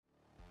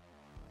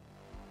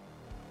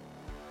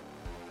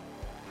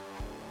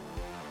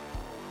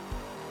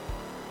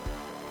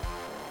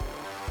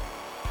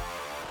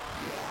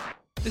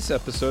This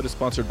episode is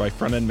sponsored by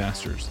Front End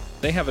Masters.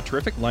 They have a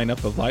terrific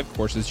lineup of live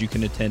courses you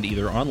can attend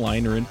either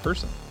online or in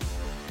person.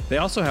 They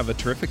also have a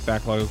terrific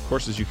backlog of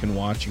courses you can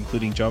watch,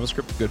 including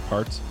JavaScript Good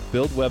Parts,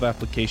 Build Web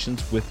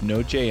Applications with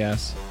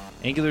Node.js,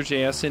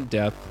 AngularJS in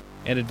Depth,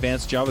 and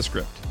Advanced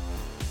JavaScript.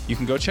 You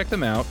can go check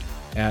them out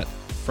at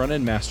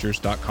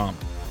frontendmasters.com.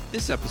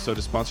 This episode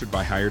is sponsored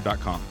by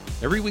Hired.com.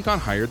 Every week on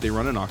Hired, they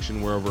run an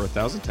auction where over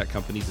 1,000 tech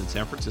companies in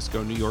San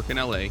Francisco, New York, and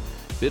LA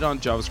bid on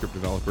JavaScript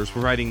developers,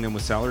 providing them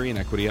with salary and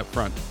equity up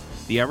front.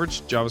 The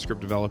average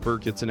JavaScript developer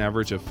gets an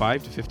average of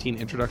 5 to 15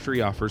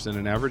 introductory offers and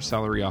an average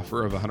salary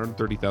offer of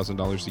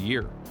 $130,000 a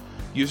year.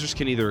 Users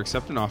can either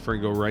accept an offer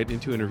and go right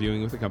into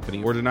interviewing with the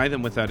company or deny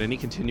them without any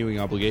continuing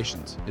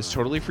obligations. It's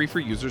totally free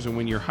for users, and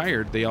when you're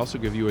hired, they also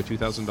give you a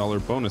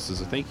 $2,000 bonus as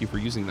a thank you for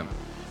using them.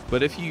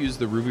 But if you use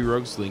the Ruby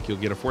Rogues link, you'll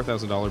get a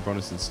 $4,000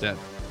 bonus instead.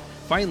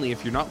 Finally,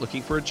 if you're not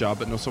looking for a job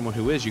but know someone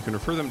who is, you can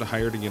refer them to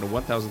Hired and get a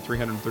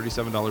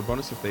 $1,337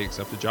 bonus if they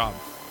accept a job.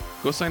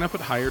 Go sign up at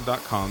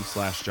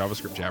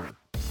hired.com/JavaScriptJabber.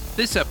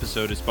 This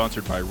episode is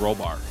sponsored by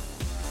Rollbar.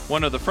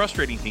 One of the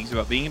frustrating things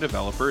about being a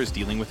developer is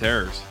dealing with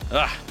errors.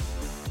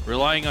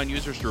 Relying on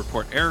users to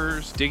report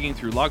errors, digging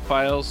through log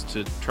files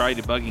to try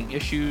debugging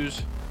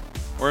issues,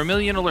 or a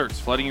million alerts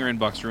flooding your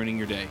inbox ruining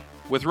your day.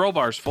 With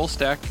Rollbar's full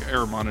stack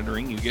error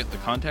monitoring, you get the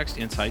context,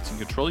 insights, and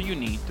control you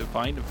need to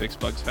find and fix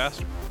bugs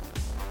faster.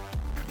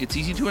 It's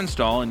easy to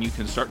install, and you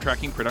can start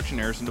tracking production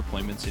errors and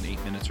deployments in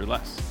 8 minutes or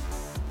less.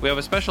 We have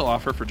a special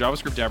offer for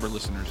JavaScript Jabber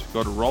listeners.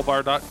 Go to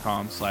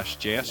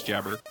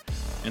rollbar.com/JSJabber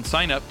and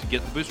sign up to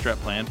get the Bootstrap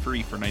plan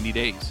free for 90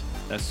 days.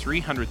 That's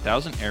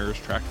 300,000 errors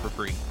tracked for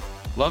free.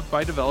 Loved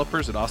by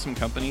developers at awesome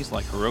companies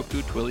like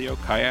Heroku, Twilio,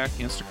 Kayak,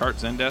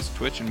 Instacart, Zendesk,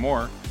 Twitch, and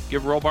more,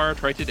 give Rollbar a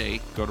try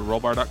today. Go to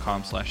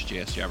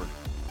rollbar.com/JSJabber.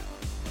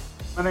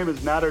 My name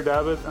is Nader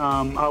Dabit.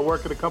 I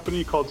work at a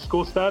company called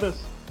School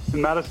Status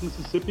in Madison,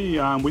 Mississippi.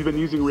 We've been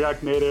using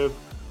React Native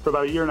for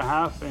about a year and a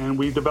half, and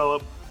we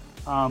develop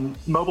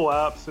mobile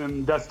apps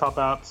and desktop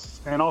apps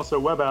and also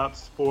web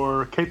apps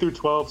for K through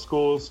 12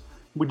 schools.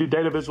 We do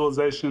data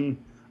visualization.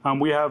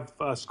 We have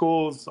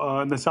schools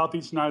in the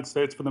Southeast United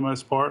States for the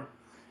most part.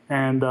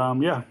 And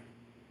so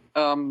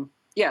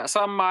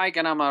I'm Mike,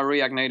 and I'm a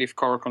React Native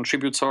core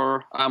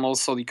contributor. I'm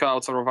also the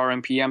co-author of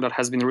RNPM that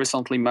has been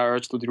recently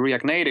merged to the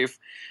React Native,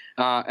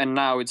 and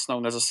now it's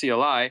known as a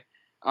CLI.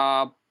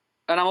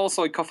 And I'm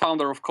also a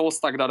co-founder of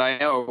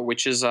ColdStack.io,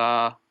 which is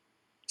a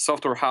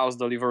software house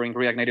delivering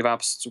React Native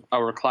apps to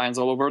our clients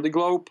all over the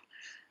globe.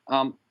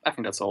 I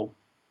think that's all.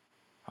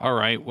 All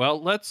right.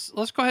 Well, let's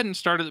go ahead and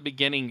start at the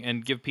beginning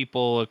and give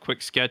people a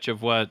quick sketch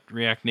of what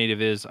React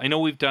Native is. I know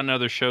we've done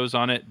other shows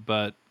on it,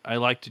 but I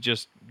like to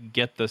just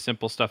get the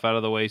simple stuff out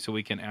of the way so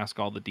we can ask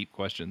all the deep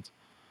questions.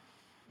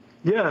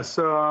 Yeah,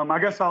 so I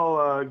guess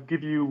I'll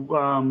give you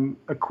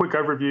a quick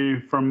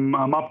overview from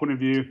my point of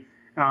view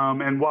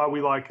and why we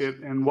like it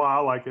and why I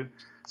like it.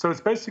 So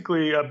it's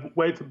basically a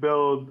way to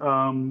build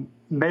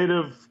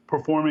native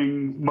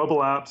performing mobile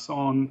apps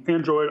on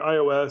Android,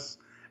 iOS,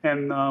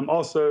 and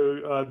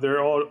also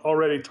they're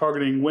already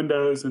targeting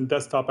Windows and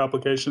desktop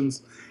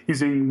applications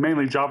using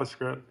mainly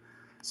JavaScript.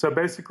 So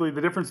basically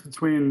the difference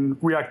between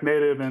React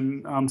Native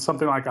and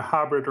something like a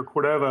hybrid or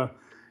Cordova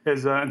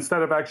is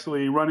instead of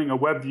actually running a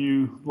web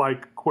view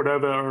like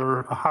Cordova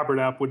or a hybrid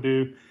app would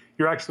do,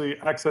 you're actually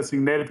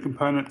accessing native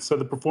components. So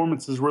the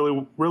performance is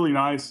really, really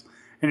nice.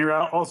 And you're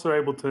also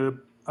able to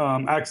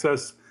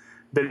access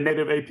the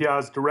native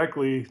APIs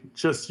directly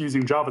just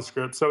using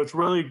JavaScript. So it's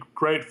really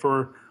great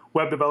for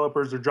web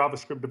developers or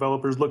JavaScript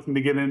developers looking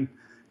to get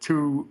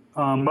into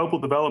mobile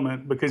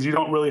development because you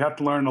don't really have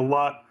to learn a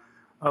lot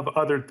of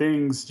other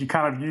things. You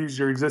kind of use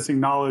your existing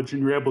knowledge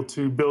and you're able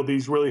to build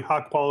these really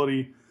high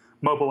quality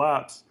mobile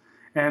apps.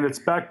 And it's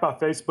backed by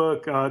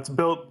Facebook. It's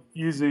built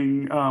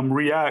using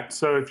React.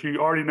 So if you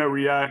already know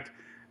React,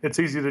 it's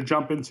easy to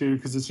jump into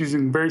because it's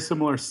using very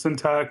similar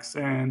syntax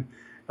and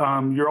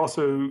you're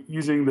also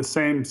using the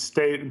same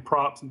state and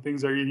props and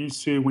things that you're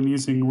used to when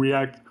using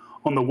React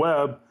on the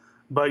web,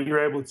 but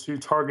you're able to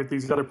target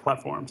these other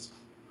platforms.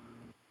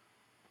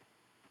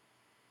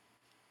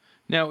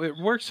 Now, it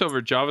works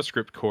over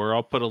JavaScript core.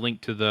 I'll put a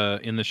link to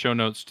in the show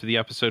notes to the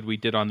episode we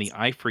did on the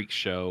iFreaks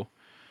show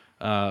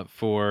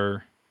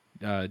for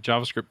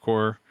JavaScript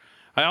core.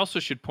 I also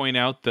should point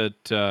out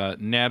that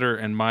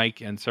Nader and Mike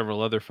and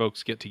several other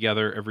folks get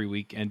together every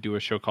week and do a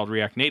show called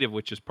React Native,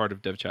 which is part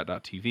of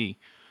devchat.tv.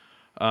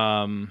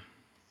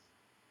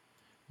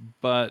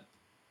 But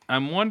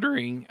I'm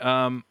wondering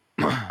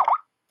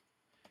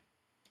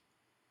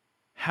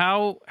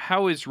how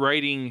is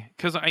writing,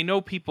 because I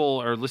know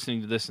people are listening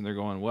to this and they're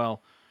going,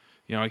 well,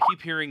 I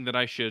keep hearing that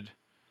I should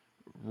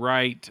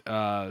write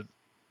my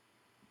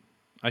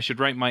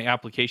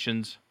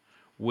applications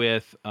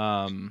with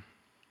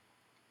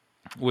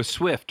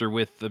Swift or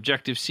with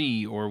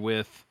Objective-C or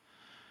with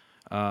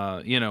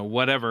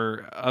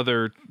whatever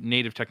other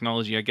native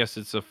technology. I guess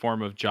it's a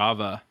form of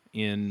Java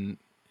in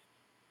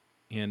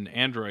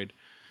Android.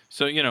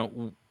 So,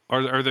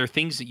 are there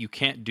things that you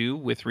can't do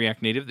with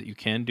React Native that you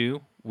can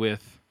do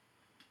with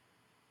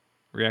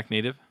React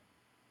Native?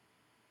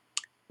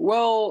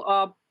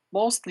 Well,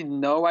 mostly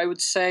no, I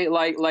would say.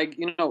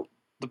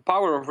 The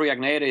power of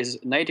React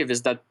Native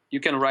is that you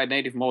can write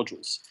native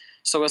modules.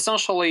 So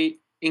essentially,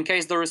 in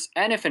case there is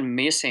anything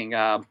missing,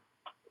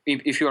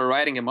 if you are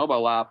writing a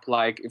mobile app,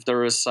 like if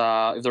there is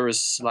I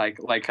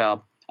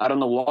don't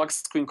know, lock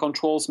screen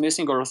controls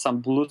missing or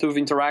some Bluetooth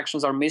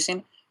interactions are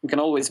missing, you can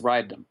always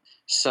write them.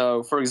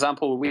 So, for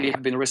example, we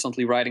have been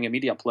recently writing a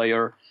media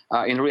player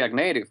in React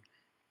Native,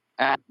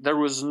 and there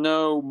was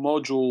no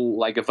module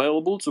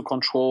available to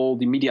control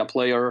the media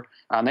player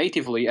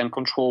natively and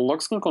control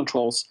lock screen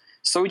controls.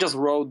 So we just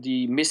wrote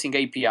the missing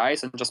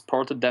APIs and just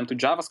ported them to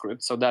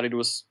JavaScript so that it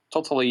was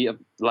totally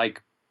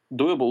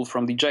doable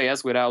from the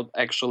JS without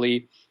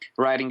actually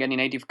writing any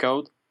native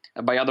code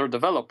by other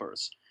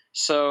developers.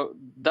 So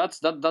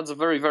that's a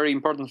very, very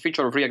important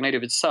feature of React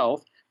Native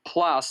itself.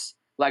 Plus,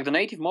 the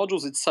native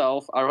modules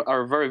itself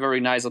are a very,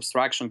 very nice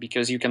abstraction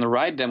because you can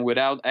write them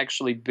without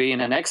actually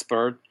being an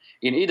expert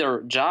in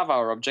either Java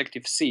or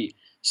Objective-C.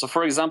 So,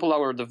 for example,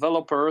 our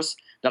developers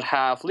that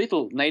have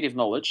little native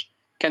knowledge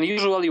can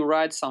usually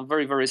write some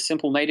very, very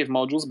simple native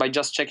modules by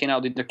just checking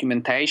out the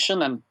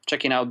documentation and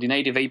checking out the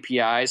native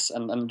APIs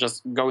and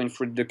just going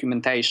through the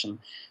documentation.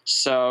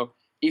 So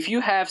if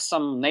you have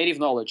some native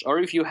knowledge or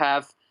if you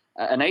have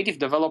a native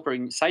developer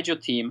inside your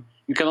team,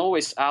 you can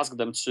always ask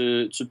them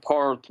to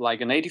port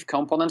a native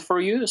component for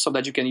you so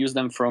that you can use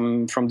them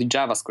from the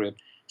JavaScript.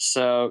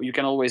 So you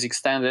can always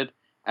extend it.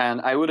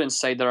 And I wouldn't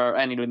say there are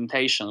any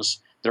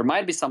limitations. There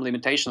might be some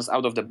limitations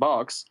out of the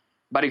box,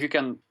 but if you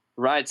can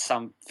write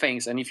some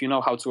things and if you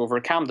know how to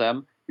overcome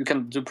them, you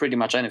can do pretty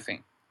much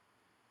anything.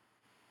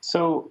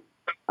 So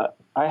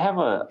I have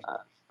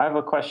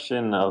a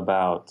question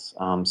about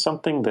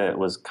something that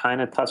was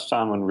kind of touched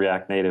on when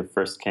React Native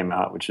first came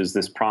out, which is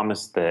this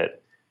promise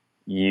that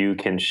you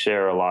can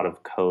share a lot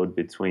of code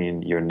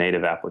between your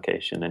native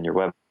application and your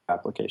web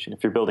application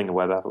if you're building a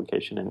web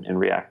application in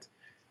React.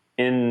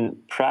 In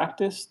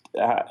practice,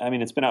 I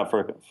mean, it's been out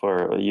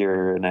for a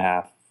year and a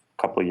half,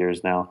 couple of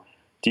years now.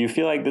 Do you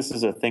feel like this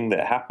is a thing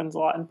that happens a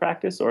lot in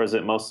practice, or is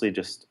it mostly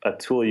just a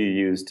tool you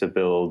use to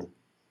build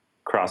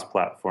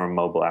cross-platform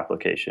mobile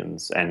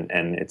applications, and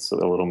it's a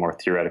little more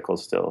theoretical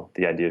still,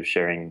 the idea of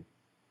sharing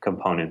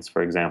components,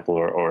 for example,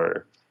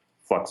 or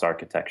Flux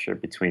architecture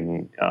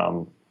between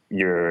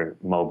your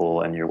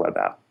mobile and your web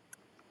app?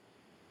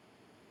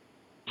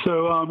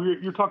 So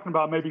you're talking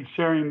about maybe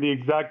sharing the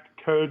exact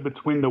code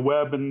between the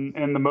web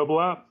and the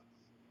mobile app?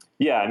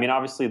 Yeah, I mean,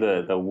 obviously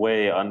the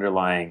way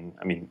underlying,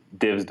 I mean,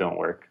 divs don't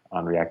work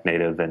on React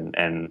Native,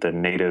 and the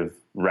native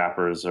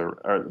wrappers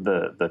or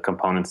the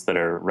components that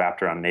are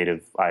wrapped around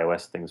native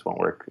iOS things won't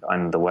work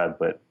on the web,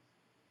 but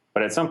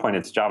at some point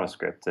it's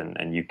JavaScript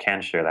and you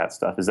can share that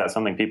stuff. Is that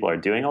something people are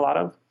doing a lot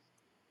of?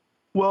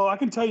 Well, I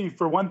can tell you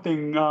for one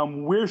thing,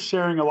 we're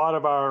sharing a lot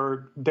of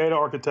our data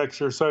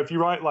architecture. So if you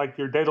write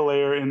your data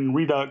layer in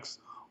Redux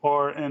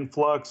or in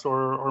Flux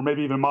or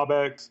maybe even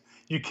MobX,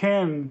 you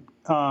can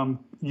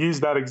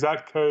use that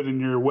exact code in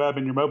your web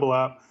and your mobile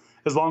app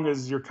as long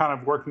as you're kind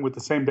of working with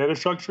the same data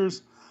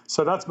structures.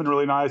 So that's been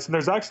really nice. And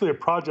there's actually a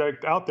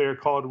project out there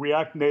called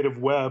React Native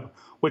Web,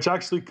 which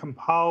actually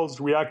compiles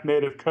React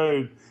Native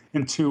code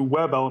into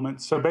web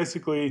elements. So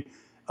basically,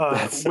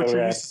 That's what so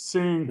you're rad. used to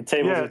seeing, The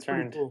tables yeah, are it's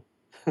pretty turned. cool.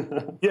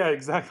 Yeah,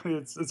 exactly.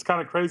 It's kind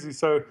of crazy.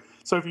 So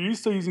if you're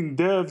used to using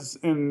divs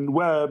in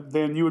web,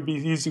 then you would be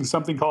using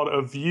something called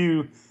a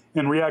view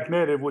in React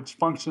Native, which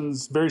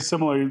functions very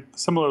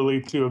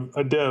similarly to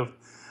a div.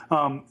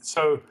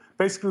 So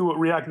basically what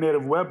React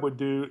Native Web would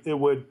do, it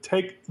would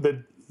take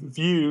the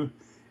view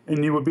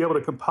and you would be able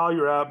to compile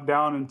your app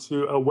down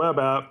into a web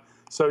app.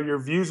 So your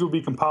views will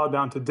be compiled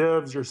down to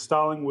divs, your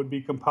styling would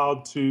be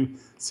compiled to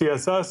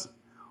CSS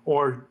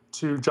or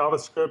to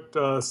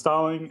JavaScript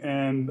styling,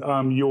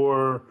 and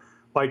your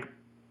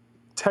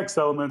text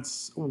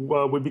elements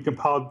would be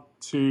compiled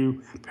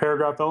to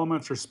paragraph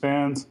elements or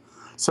spans.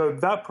 So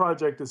that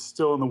project is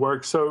still in the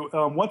works. So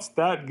once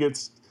that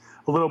gets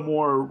a little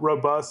more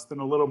robust and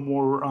a little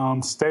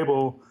more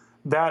stable,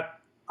 that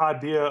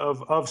idea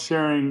of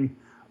sharing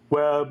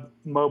web,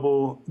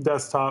 mobile,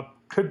 desktop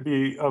could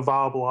be a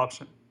viable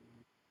option.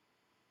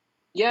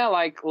 Yeah,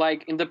 like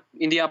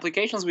in the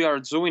applications we are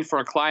doing for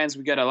our clients,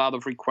 we get a lot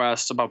of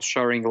requests about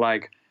sharing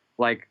like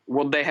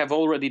what they have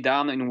already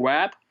done in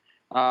web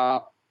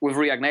with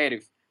React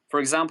Native. For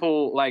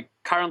example,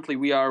 currently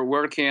we are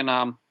working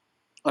on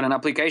an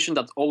application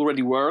that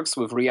already works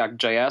with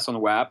React.js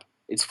on web.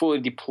 It's fully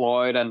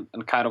deployed and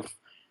kind of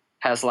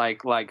has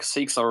like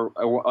 6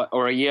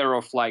 or a year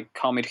of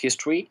commit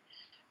history.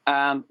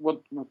 And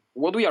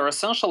what we are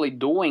essentially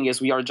doing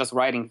is we are just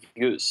writing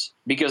views,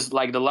 because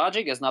the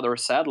logic, as Nader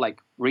said,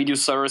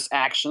 reducers,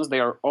 actions, they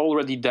are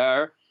already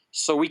there,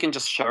 so we can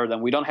just share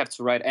them. We don't have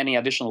to write any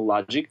additional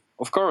logic.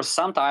 Of course,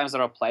 sometimes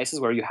there are places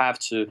where you have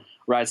to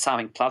write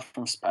something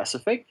platform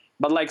specific,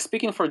 but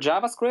speaking for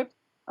JavaScript,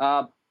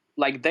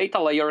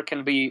 data layer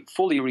can be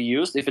fully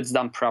reused if it's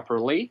done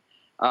properly.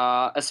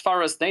 As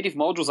far as native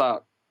modules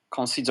are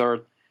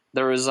considered,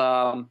 there is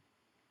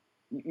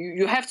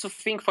you have to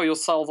think for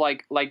yourself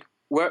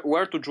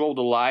where to draw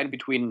the line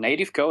between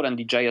native code and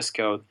the JS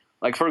code.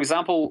 Like, for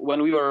example,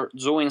 when we were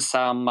doing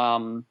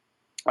some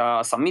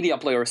media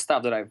player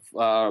stuff that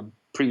I've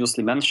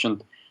previously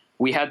mentioned,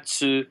 we had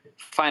to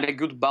find a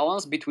good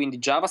balance between the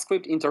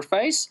JavaScript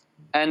interface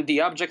and the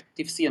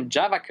Objective-C and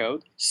Java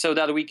code so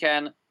that we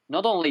can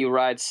not only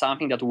write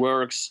something that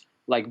works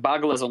like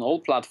bugless on all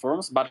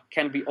platforms, but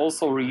can be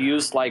also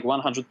reused like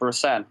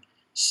 100%.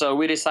 So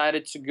we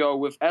decided to go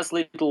with as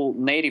little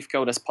native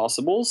code as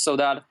possible so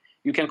that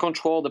you can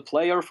control the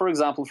player, for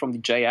example, from the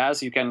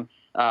JS. You can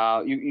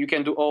you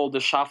can do all the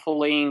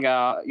shuffling,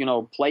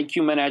 play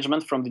queue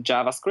management from the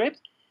JavaScript.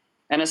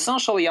 And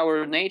essentially,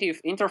 our native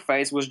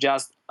interface was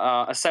just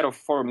a set of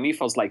 4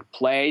 methods like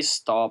play,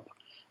 stop,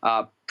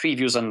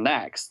 previews, and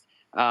next,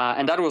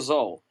 and that was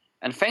all.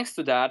 And thanks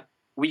to that,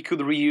 we could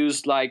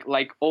reuse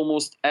like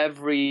almost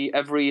every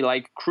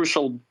like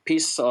crucial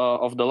piece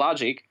of the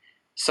logic,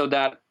 so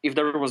that if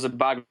there was a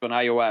bug on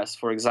iOS,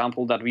 for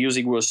example, that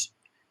music was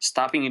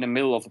stopping in the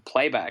middle of a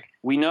playback,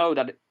 we know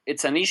that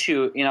it's an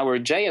issue in our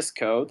JS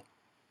code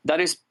that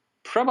is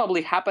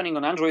probably happening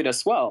on Android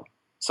as well.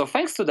 So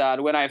thanks to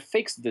that, when I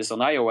fixed this on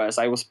iOS,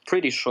 I was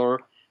pretty sure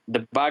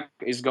the bug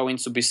is going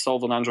to be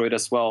solved on Android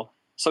as well.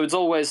 So it's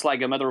always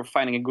like a matter of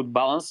finding a good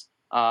balance,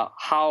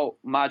 how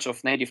much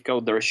of native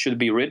code there should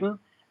be written,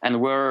 and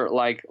where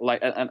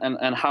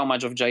and how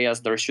much of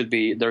JS there should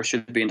be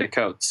in the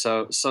code.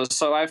 So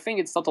I think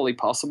it's totally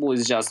possible.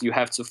 It's just you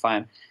have to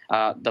find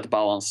that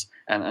balance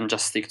and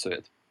just stick to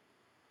it.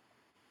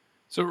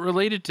 So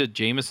related to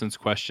Jameson's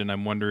question,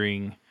 I'm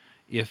wondering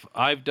if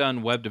I've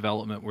done web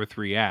development with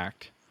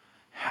React,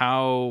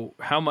 how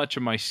much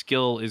of my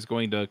skill is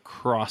going to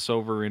cross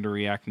over into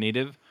React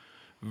Native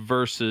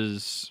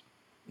versus,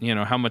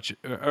 how much,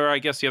 or I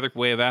guess the other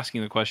way of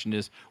asking the question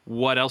is,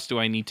 what else do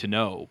I need to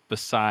know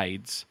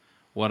besides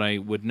what I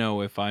would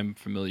know if I'm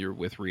familiar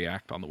with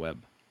React on the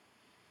web?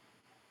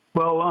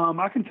 Well,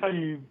 I can tell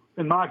you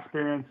in my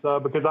experience,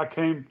 because I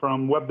came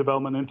from web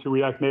development into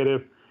React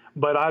Native,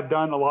 but I've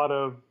done a lot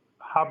of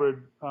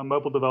hybrid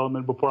mobile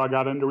development before I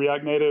got into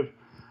React Native.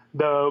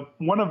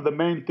 One of the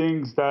main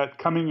things that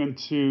coming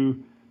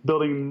into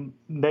building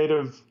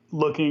native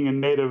looking and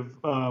native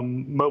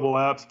mobile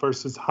apps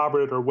versus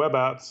hybrid or web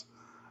apps,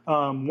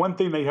 one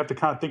thing that you have to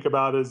kind of think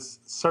about is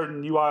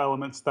certain UI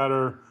elements that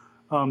are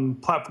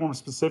platform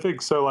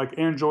specific. So like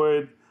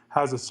Android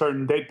has a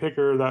certain date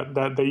picker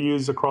that they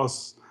use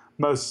across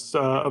most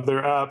of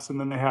their apps, and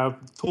then they have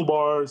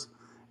toolbars,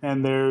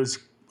 and there's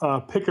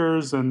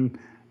pickers and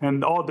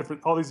all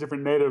these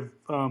different native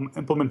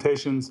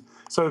implementations.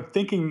 So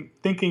thinking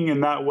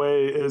in that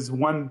way is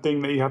one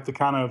thing that you have to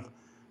kind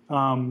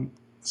of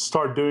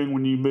start doing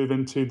when you move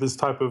into this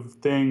type of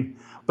thing.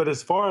 But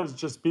as far as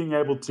just being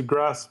able to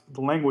grasp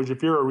the language,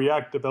 if you're a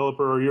React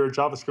developer or you're a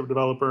JavaScript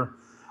developer,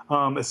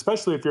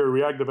 especially if you're a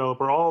React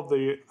developer, all of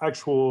the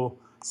actual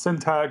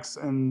syntax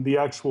and the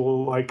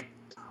actual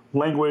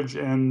language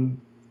and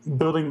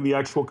building the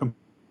actual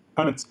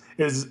components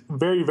is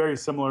very, very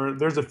similar.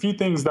 There's a few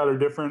things that are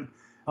different.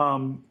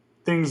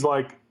 Things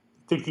like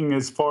thinking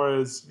as far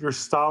as your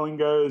styling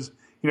goes.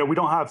 We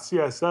don't have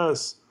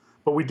CSS,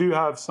 but we do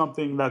have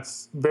something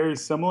that's very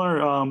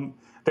similar.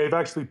 They've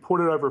actually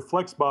ported over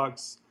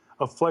Flexbox,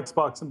 a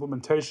Flexbox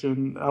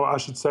implementation, I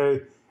should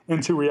say,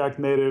 into React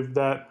Native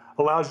that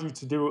allows you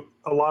to do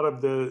a lot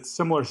of the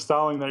similar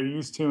styling that you're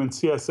used to in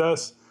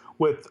CSS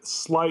with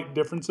slight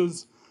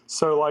differences.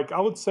 So I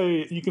would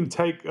say you can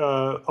take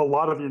a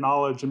lot of your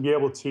knowledge and be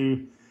able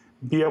to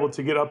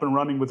get up and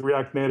running with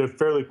React Native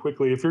fairly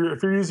quickly. If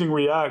you're using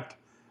React,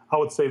 I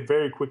would say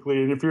very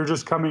quickly. And if you're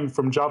just coming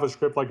from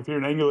JavaScript, like if you're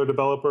an Angular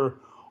developer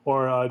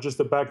or just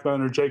a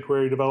Backbone or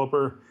jQuery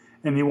developer,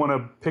 and you want to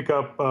pick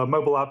up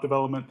mobile app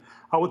development,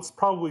 I would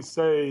probably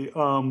say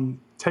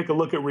take a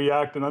look at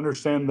React and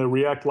understand the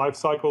React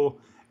lifecycle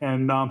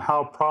and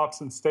how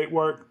props and state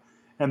work,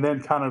 and then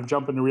kind of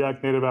jump into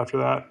React Native after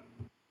that.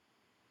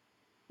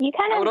 You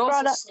kind of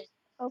brought up.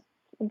 Oh,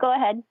 go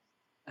ahead.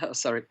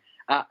 Sorry.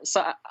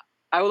 So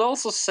I would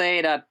also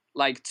say that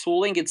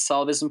tooling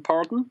itself is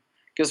important,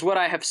 because what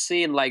I have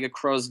seen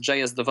across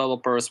JS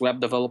developers, web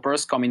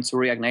developers coming to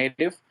React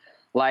Native,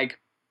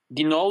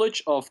 the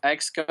knowledge of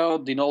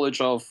Xcode, the knowledge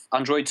of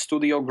Android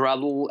Studio,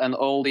 Gradle, and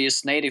all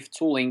this native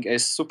tooling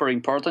is super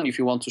important if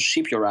you want to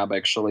ship your app,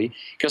 actually,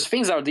 because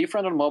things are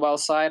different on mobile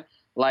side.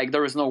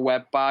 There is no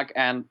Webpack,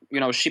 and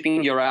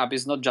shipping your app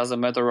is not just a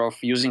matter of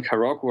using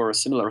Heroku or a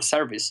similar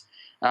service,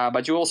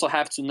 but you also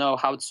have to know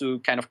how to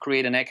kind of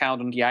create an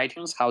account on the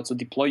iTunes, how to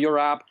deploy your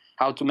app,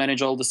 how to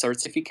manage all the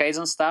certificates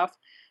and stuff.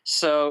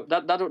 So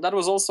that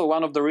was also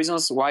one of the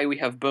reasons why we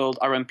have built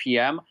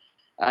RMPM,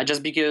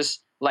 just because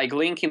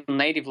linking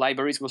native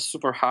libraries was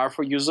super hard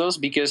for users,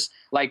 because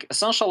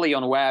essentially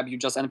on web you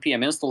just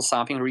npm install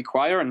something,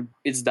 require, and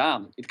it's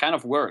done. It kind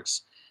of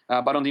works.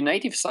 But on the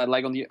native side,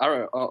 on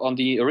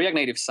the React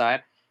Native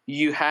side,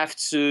 you have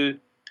to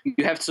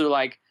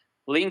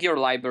link your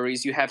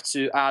libraries. You have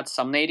to add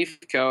some native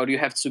code. You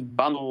have to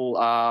bundle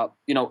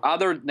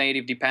other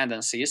native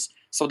dependencies.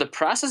 So the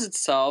process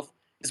itself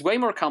is way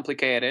more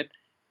complicated,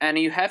 and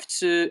you have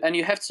to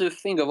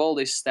think of all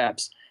these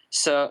steps.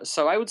 So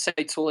I would say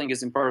tooling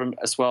is important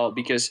as well,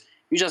 because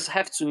you just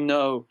have to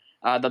know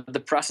that the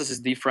process is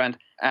different,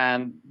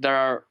 and there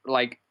are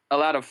like a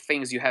lot of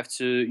things you have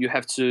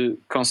to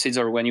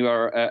consider when you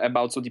are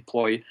about to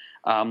deploy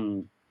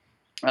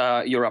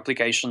your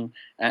application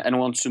and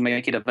want to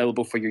make it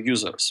available for your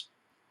users.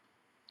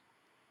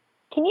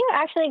 Can you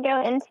actually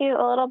go into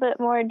a little bit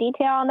more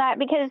detail on that?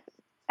 Because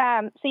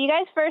so you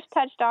guys first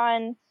touched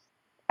on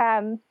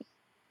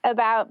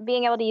about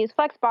being able to use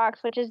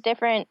Flexbox, which is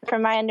different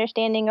from my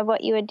understanding of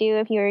what you would do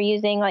if you were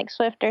using like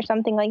Swift or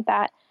something like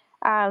that.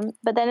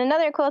 But then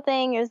another cool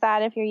thing is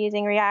that if you're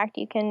using React,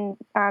 you can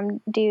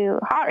do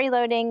hot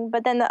reloading.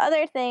 But then the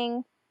other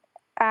thing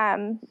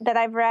that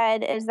I've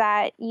read is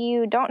that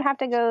you don't have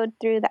to go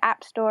through the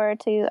App Store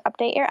to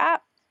update your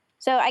app.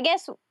 So I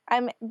guess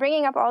I'm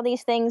bringing up all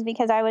these things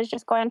because I was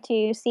just going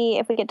to see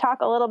if we could talk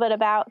a little bit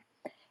about,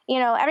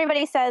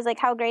 everybody says like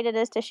how great it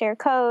is to share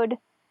code,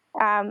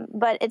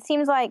 but it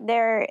seems like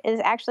there is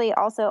actually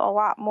also a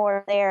lot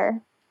more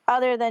there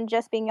other than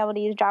just being able to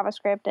use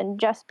JavaScript and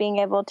just being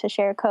able to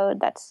share code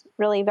that's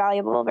really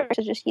valuable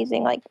versus just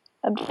using like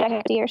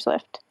Objective-C or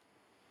Swift.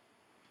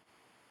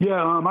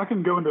 Yeah, I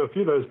can go into a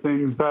few of those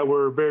things that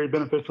were very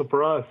beneficial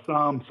for us.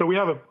 So we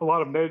have a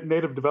lot of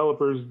native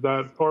developers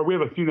we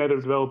have a few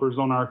native developers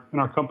in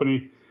our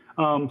company.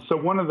 So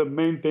one of the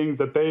main things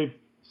that they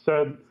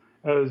said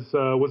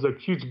was a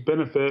huge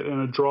benefit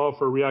and a draw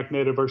for React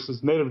Native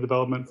versus native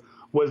development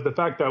was the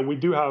fact that we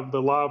do have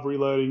the live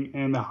reloading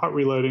and the hot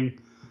reloading.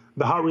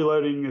 The hot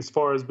reloading, as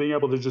far as being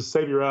able to just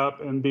save your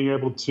app and being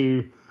able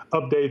to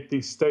update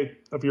the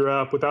state of your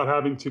app without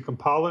having to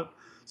compile it.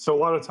 So a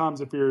lot of times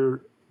if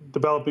you're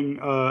developing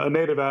a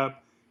native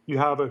app, you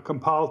have a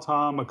compile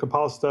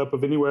step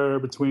of anywhere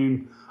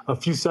between a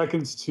few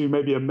seconds to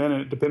maybe a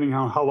minute, depending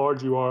on how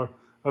large you are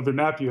of an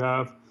app you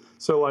have.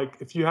 So like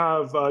if you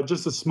have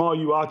just a small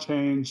UI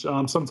change,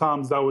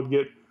 sometimes that would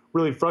get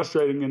really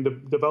frustrating, and the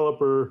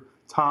developer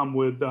time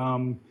would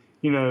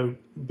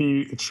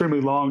be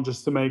extremely long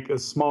just to make a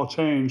small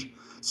change.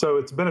 So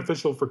it's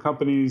beneficial for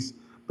companies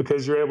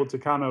because you're able to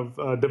kind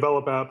of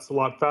develop apps a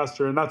lot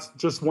faster, and that's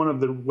just one of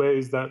the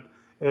ways that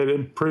it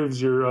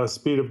improves your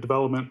speed of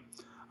development.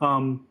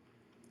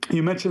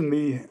 You mentioned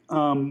the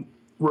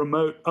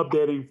remote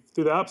updating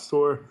through the App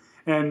Store.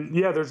 And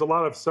yeah, there's a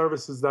lot of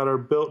services that are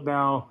built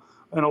now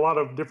and a lot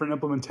of different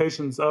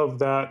implementations of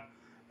that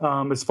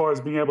as far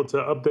as being able to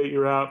update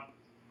your app.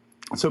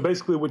 So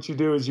basically what you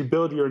do is you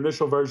build your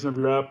initial version of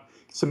your app,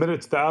 submit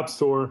it to the App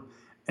Store,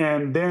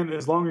 and then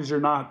as long as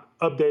you're not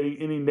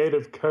updating any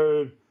native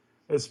code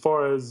as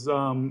far as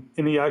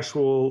any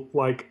actual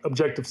like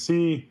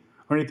Objective-C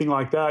or anything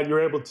like that,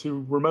 you're able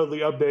to remotely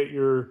update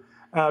your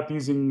app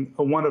using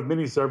one of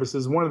many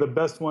services. One of the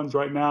best ones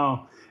right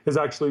now is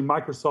actually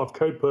Microsoft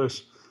Code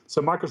Push.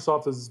 So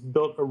Microsoft has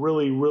built a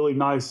really, really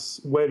nice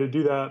way to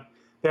do that.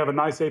 They have a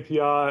nice API.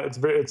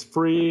 It's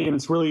free and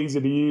it's really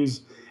easy to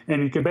use.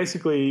 And you can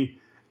basically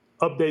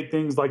update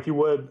things like you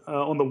would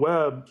on the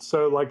web.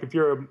 So like if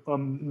you're a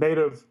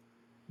native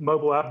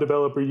mobile app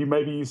developer, you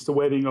may be used to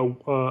waiting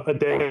a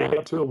day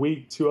up to a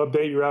week to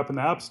update your app in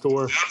the App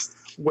Store.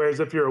 Whereas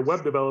if you're a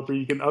web developer,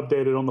 you can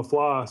update it on the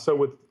fly. So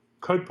with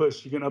Code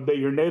Push, you can update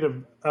your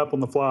native app on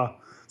the fly.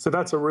 So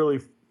that's a really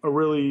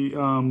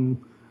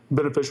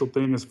beneficial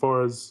thing as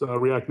far as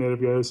React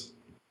Native goes.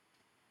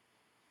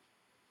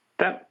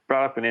 That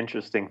brought up an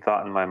interesting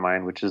thought in my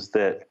mind, which is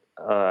that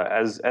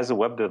as a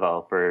web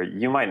developer,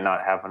 you might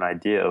not have an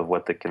idea of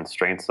what the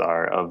constraints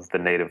are of the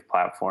native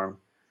platform.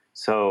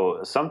 So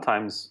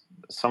sometimes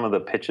some of the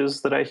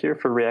pitches that I hear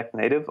for React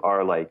Native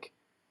are like,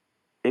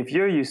 if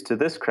you're used to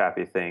this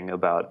crappy thing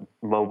about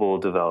mobile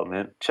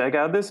development, check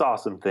out this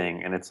awesome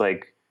thing. And it's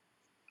like,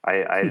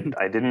 I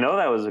didn't know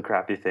that was a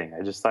crappy thing.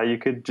 I just thought you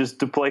could just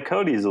deploy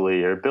code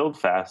easily or build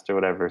fast or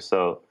whatever.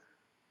 So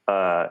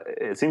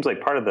it seems like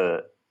part of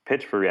the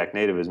pitch for React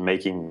Native is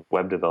making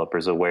web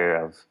developers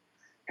aware of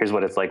here's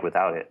what it's like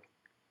without it.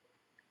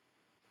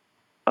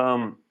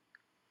 I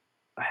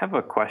have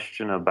a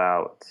question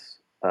about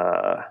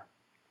kind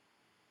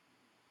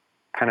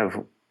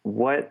of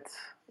what.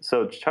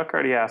 So Chuck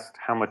already asked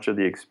how much of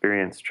the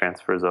experience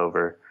transfers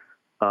over,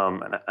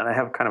 and I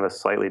have kind of a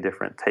slightly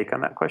different take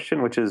on that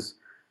question, which is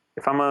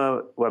if I'm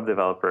a web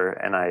developer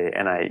and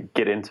I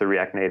get into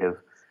React Native,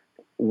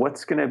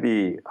 what's going to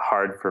be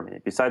hard for me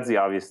besides the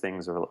obvious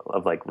things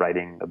of like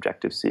writing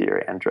Objective-C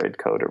or Android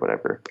code or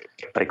whatever?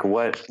 Like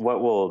what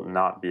will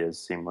not be as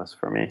seamless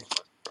for me?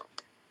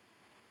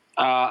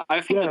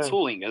 I think the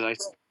tooling, as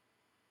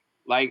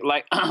I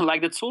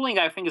like the tooling,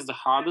 I think is the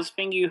hardest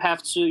thing you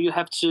have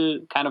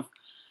to kind of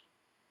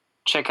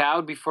check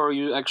out before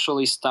you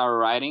actually start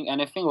writing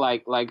anything.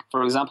 Like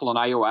for example on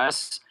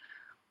iOS,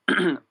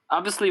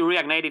 obviously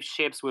React Native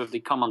ships with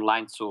the command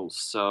line tools.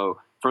 So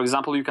for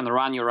example, you can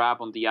run your app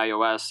on the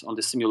iOS on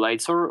the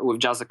simulator with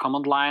just a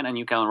command line, and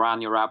you can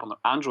run your app on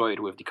Android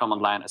with the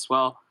command line as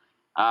well.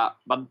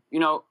 But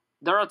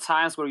there are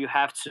times where you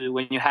have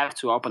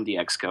to open the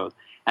Xcode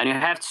and you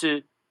have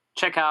to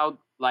check out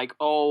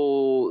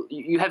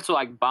you have to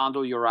like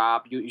bundle your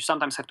app. You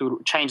sometimes have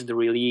to change the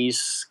release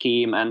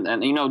scheme and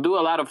do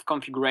a lot of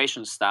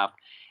configuration stuff.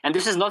 And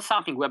this is not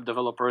something web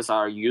developers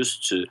are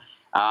used to.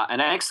 An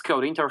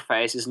Xcode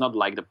interface is not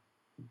like the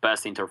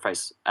best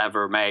interface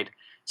ever made.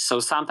 So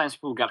sometimes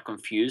people get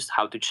confused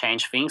how to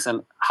change things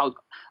and how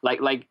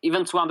like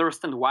even to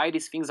understand why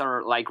these things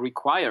are like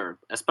required,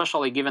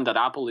 especially given that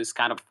Apple is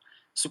kind of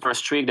super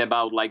strict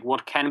about like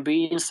what can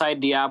be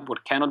inside the app,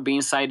 what cannot be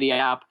inside the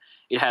app.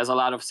 It has a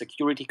lot of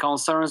security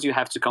concerns you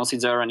have to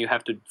consider, and you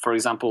have to, for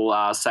example,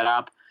 set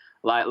up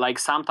like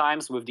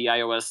sometimes with the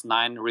iOS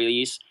 9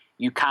 release,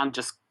 you can't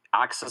just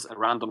access a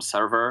random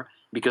server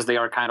because they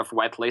are kind of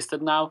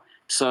whitelisted now.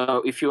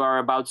 So if you are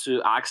about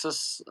to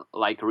access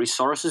like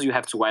resources, you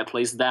have to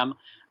whitelist them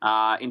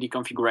in the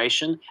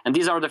configuration. And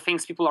these are the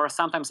things people are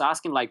sometimes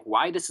asking, like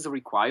why this is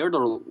required,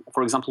 or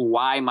for example,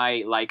 why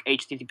my like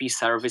HTTP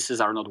services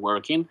are not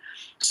working.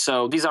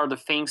 So these are the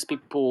things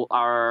people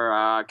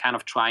are kind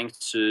of trying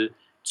to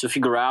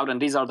figure out,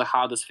 and these are the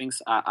hardest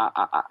things.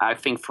 I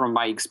think from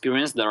my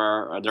experience, there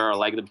are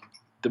like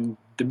the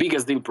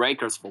biggest deal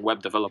breakers for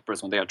web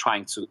developers when they are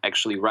trying to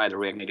actually write a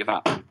React Native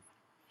app.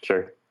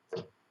 Sure.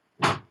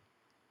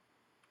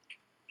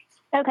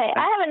 Okay, I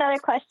have another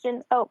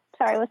question. Oh,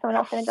 sorry, was someone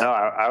else going to go? No,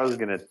 I was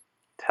going to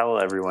tell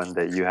everyone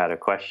that you had a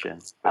question,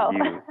 but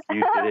you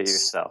did it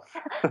yourself.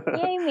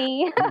 Yay,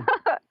 me.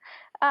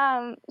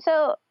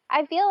 So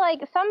I feel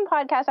like some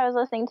podcasts I was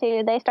listening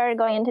to, they started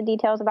going into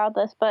details about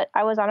this, but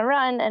I was on a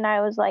run and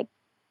I was like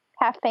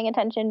half paying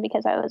attention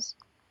because I was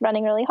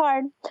running really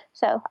hard.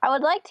 So I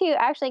would like to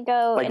actually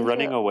go like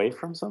running away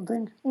from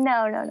something?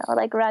 No,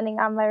 like running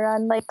on my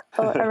run, like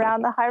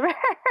around the harbor.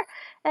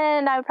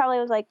 And I probably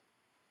was like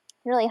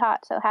really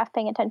hot, so half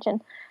paying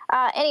attention.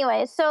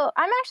 Anyway, so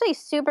I'm actually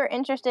super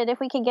interested if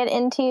we could get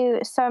into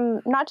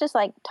some, not just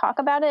like talk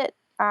about it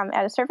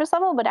at a surface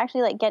level, but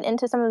actually like get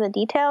into some of the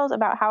details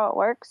about how it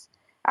works.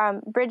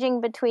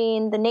 Bridging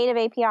between the native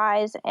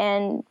APIs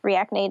and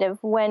React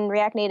Native when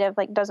React Native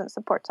like doesn't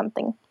support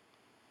something.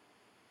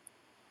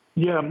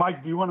 Yeah,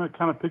 Mike, do you want to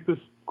kind of pick this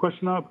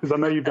question up? Because I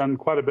know you've done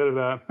quite a bit of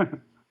that.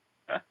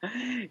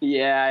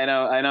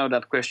 Yeah, I know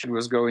that question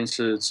was going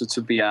to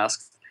be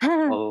asked.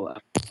 Well,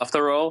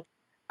 after all,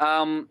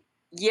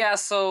 yeah.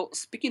 So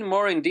speaking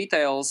more in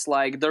details,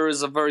 like there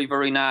is a very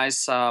very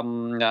nice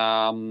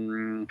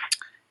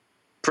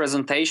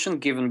presentation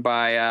given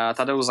by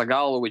Tadeu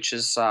Zagallo, which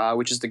is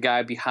the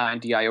guy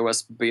behind the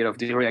iOS bit of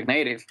the React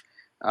Native.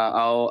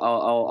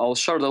 I'll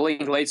share the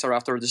link later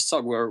after this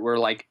talk, where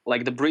like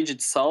the bridge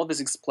itself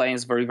is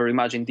explains very very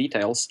much in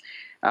details.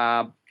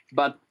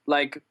 But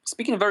like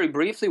speaking very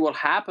briefly, what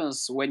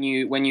happens when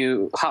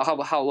you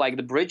how like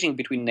the bridging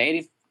between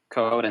native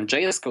code and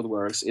JS code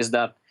works is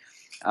that,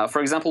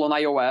 for example, on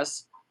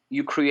iOS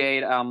you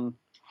create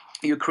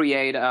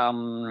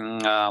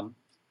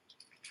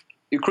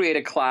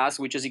a class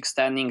which is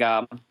extending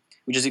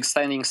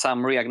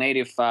some React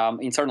Native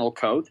internal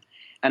code,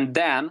 and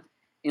then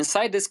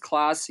inside this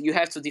class you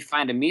have to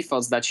define the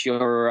methods that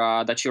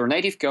your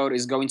native code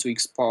is going to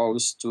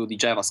expose to the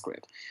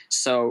JavaScript.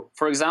 So,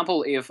 for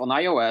example, if on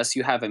iOS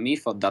you have a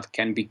method that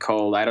can be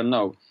called, I don't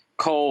know,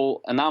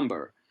 call a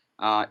number,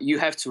 you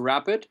have to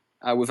wrap it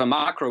with a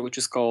macro which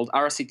is called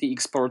RCT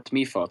export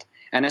method.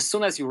 And as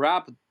soon as you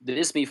wrap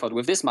this method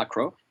with this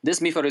macro,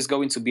 this method is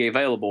going to be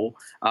available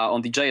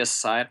on the JS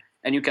side,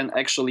 and you can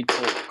actually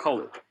call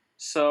it.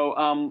 So,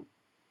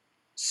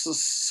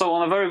 so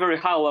on a very very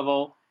high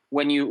level,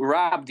 when you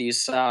wrap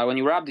these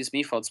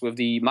methods with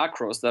the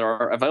macros that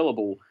are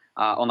available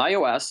on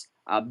iOS,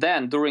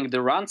 then during the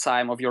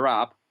runtime of your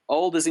app,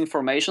 all these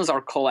informations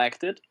are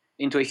collected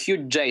into a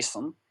huge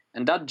JSON,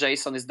 and that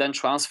JSON is then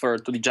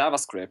transferred to the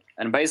JavaScript.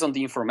 And based on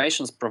the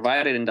information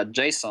provided in that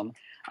JSON,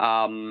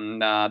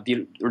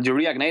 the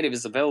React Native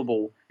is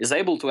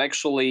able to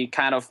actually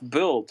kind of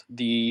build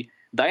the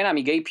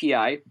dynamic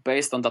API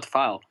based on that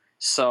file.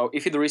 So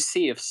if it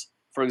receives,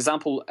 for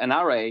example, an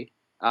array,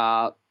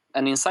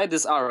 and inside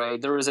this array,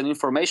 there is an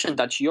information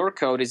that your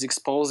code is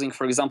exposing,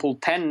 for example,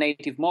 10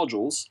 native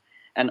modules,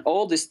 and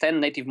all these 10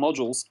 native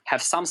modules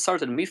have some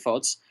certain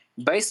methods.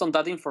 Based on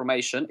that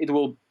information, it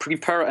will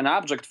prepare an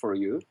object for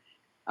you,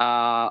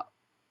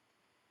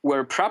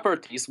 where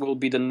properties will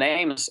be the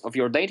names of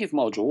your native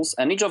modules,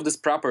 and each of these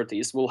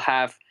properties will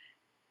have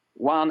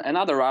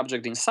another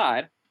object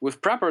inside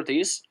with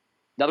properties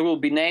that will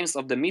be names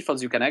of the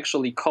methods you can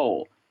actually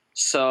call.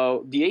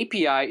 So the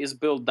API is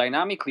built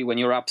dynamically when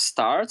your app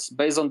starts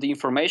based on the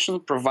information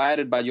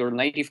provided by your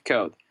native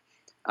code.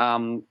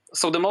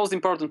 So the most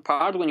important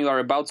part when you are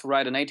about to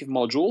write a native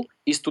module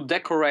is to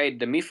decorate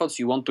the methods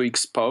you want to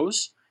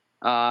expose.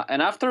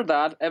 And after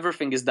that,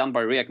 everything is done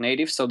by React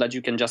Native so that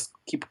you can just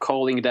keep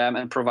calling them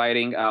and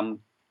providing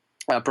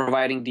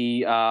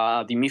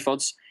the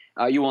methods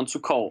you want to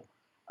call.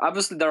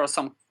 Obviously, there are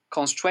some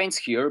constraints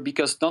here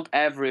because not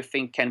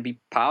everything can be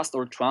passed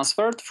or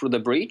transferred through the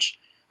bridge.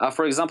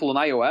 For example, on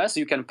iOS,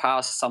 you can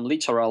pass some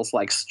literals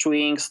like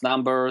strings,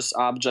 numbers,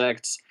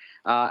 objects,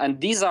 And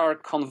these are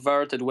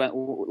converted when,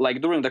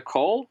 like during the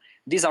call,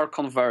 these are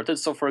converted.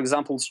 So for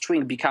example,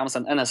 string becomes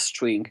an NS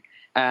string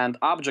and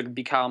object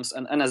becomes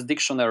an NS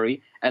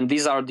dictionary. And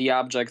these are the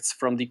objects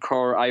from the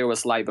core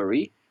iOS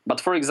library.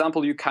 But for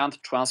example, you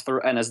can't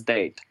transfer NS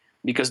date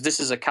because this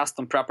is a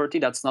custom property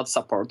that's not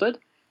supported.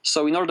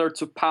 So in order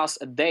to pass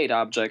a date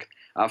object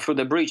through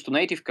the bridge to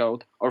native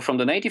code or from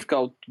the native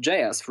code to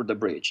JS through the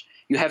bridge,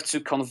 you have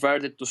to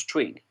convert it to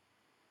string.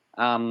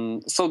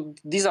 So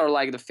these are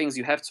like the things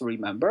you have to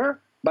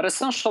remember. But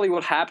essentially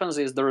what happens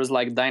is there is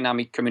like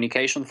dynamic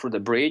communication through the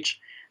bridge,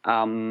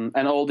 and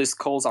all these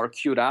calls are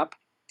queued up.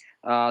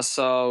 Like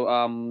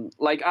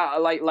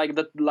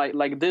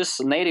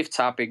this native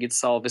topic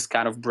itself is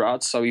kind of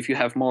broad. So if you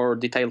have more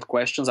detailed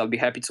questions, I'll be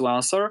happy to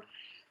answer.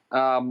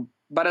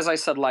 But as I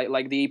said,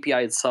 like the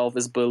API itself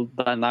is built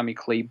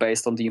dynamically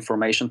based on the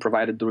information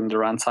provided during the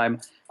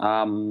runtime,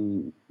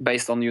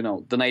 based on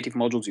the native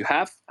modules you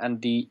have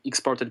and the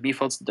exported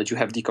methods that you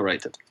have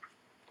decorated.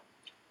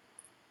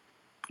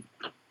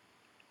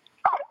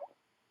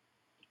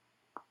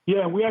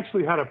 Yeah, we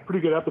actually had a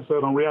pretty good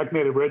episode on React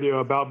Native Radio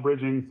about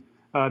bridging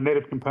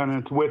native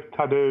components with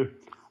Tado.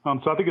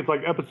 So I think it's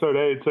like episode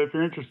 8. So if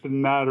you're interested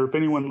in that, or if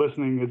anyone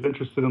listening is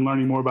interested in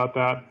learning more about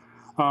that,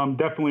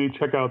 definitely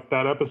check out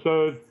that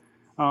episode.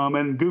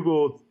 And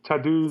Google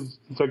Tadeu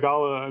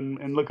Zagala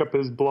and look up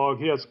his blog.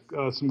 He has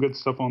some good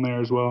stuff on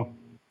there as well.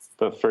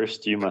 But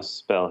first, you must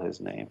spell his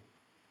name.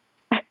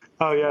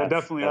 Oh, yeah,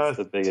 definitely. That's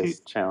the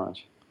biggest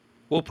challenge.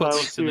 We'll put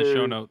links in the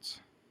show notes.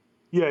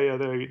 Yeah,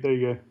 there you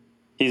go.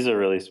 He's a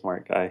really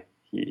smart guy.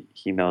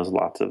 He knows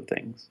lots of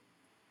things.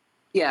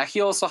 Yeah,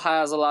 he also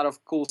has a lot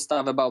of cool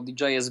stuff about the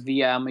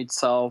JSVM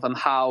itself and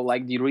how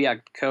like the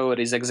React code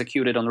is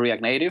executed on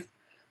React Native.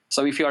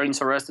 So if you are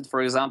interested,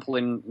 for example,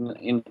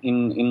 in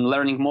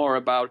learning more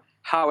about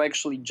how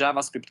actually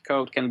JavaScript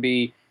code can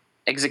be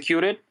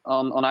executed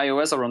on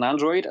iOS or on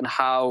Android and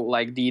how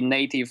like the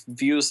native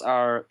views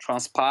are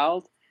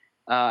transpiled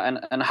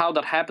and how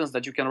that happens,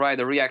 that you can write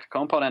a React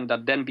component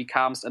that then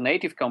becomes a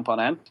native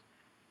component,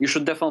 you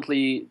should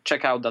definitely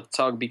check out that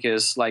talk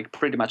because like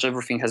pretty much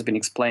everything has been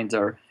explained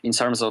there in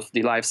terms of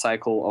the life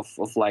cycle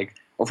of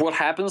what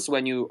happens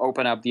when you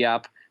open up the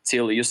app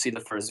till you see the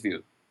first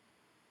view.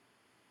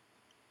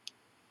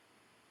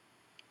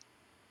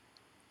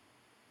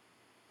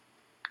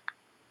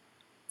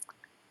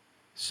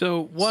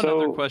 So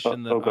other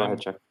question that go I'm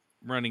ahead,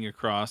 running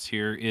across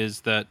here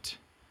is that,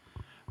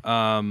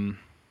 I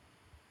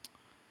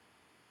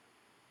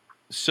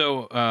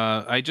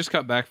just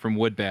got back from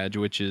Wood Badge,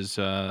 which is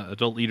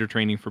adult leader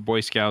training for Boy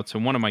Scouts,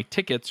 and one of my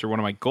tickets or one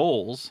of my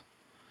goals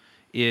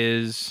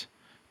is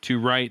to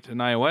write an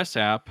iOS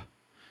app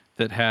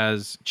that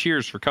has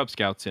cheers for Cub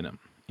Scouts in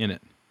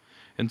it.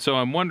 And so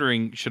I'm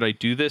wondering, should I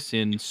do this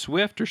in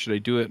Swift or should I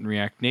do it in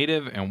React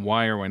Native, and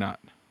why or why not?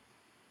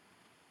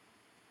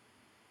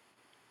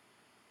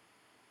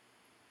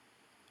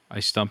 I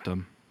stumped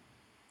him.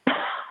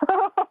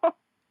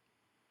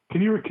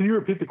 Can you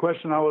repeat the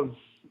question? I was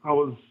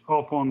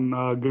off on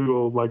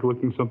Google, like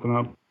looking something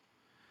up.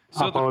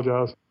 So I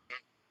apologize.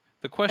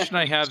 The question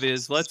I have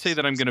is, let's say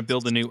that I'm going to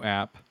build a new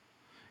app,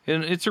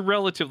 and it's a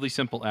relatively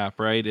simple app,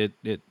 right?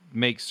 It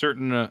makes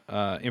certain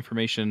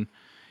information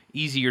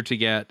easier to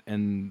get,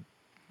 and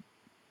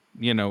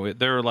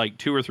there are like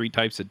 2 or 3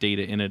 types of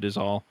data in it is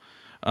all.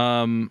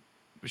 Why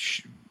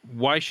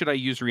should I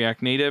use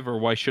React Native, or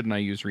why shouldn't I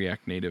use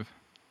React Native?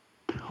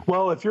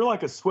 Well, if you're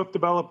like a Swift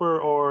developer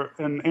or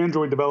an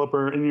Android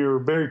developer and you're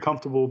very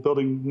comfortable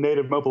building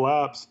native mobile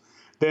apps,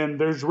 then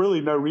there's really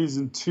no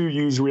reason to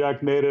use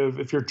React Native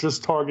if you're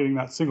just targeting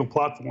that single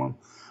platform.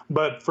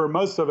 But for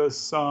most of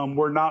us,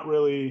 we're not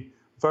really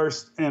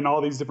versed in all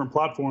these different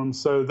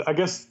platforms. So I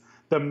guess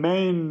the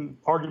main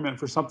argument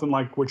for something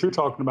like what you're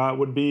talking about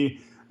would be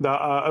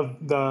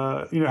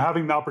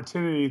having the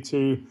opportunity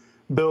to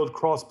build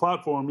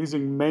cross-platform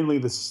using mainly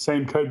the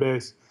same code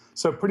base.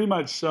 So pretty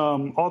much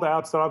all the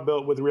apps that I've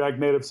built with React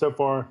Native so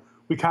far,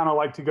 we kind of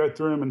like to go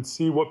through them and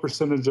see what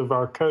percentage of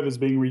our code is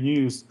being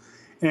reused.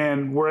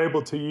 And we're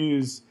able to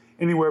use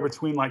anywhere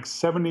between like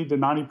 70 to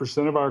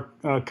 90% of our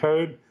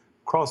code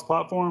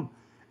cross-platform.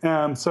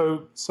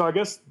 So I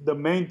guess the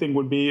main thing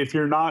would be, if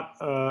you're not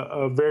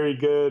a very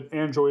good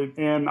Android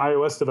and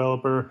iOS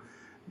developer,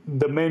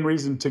 the main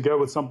reason to go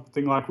with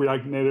something like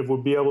React Native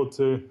would be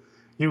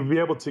you'd be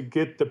able to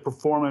get the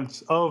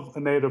performance of a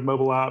native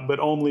mobile app, but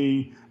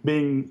only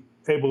being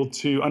able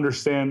to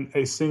understand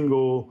a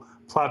single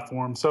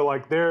platform. So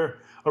like their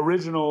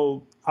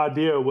original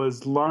idea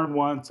was learn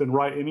once and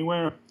write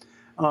anywhere.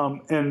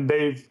 And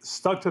they've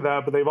stuck to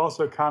that, but they've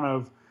also kind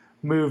of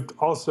moved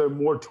also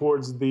more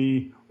towards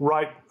the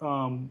write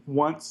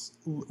once,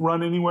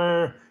 run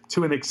anywhere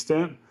to an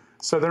extent.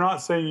 So they're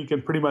not saying you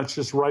can pretty much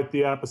just write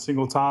the app a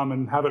single time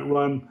and have it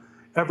run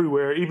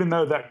everywhere, even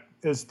though that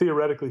is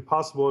theoretically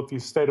possible if you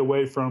stayed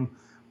away from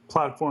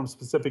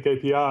platform-specific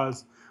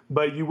APIs,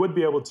 but you would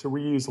be able to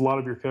reuse a lot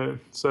of your code.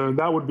 So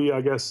that would be,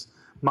 I guess,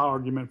 my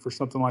argument for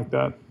something like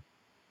that.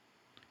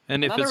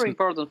 And if Another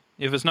important...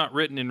 if it's not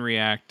written in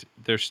React,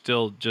 there's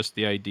still just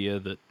the idea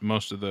that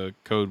most of the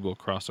code will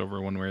cross over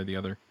one way or the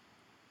other.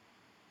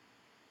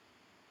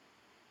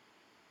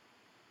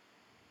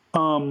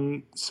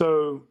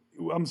 So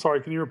I'm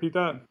sorry, can you repeat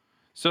that?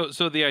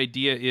 So the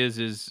idea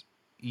is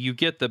you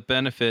get the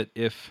benefit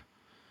if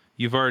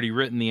you've already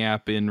written the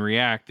app in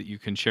React that you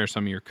can share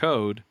some of your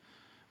code,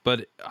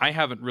 but I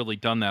haven't really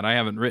done that. I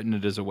haven't written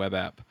it as a web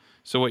app.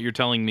 So what you're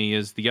telling me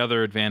is the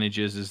other advantage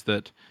is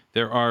that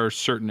there are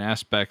certain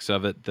aspects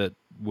of it that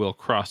will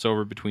cross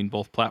over between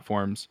both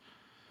platforms,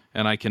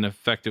 and I can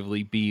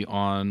effectively be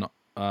on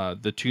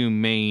the two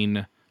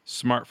main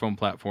smartphone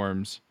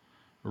platforms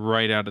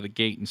right out of the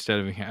gate instead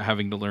of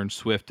having to learn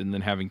Swift and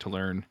then having to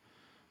learn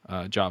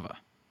Java.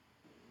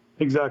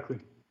 Exactly.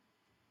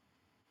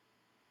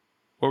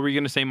 What were you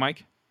going to say,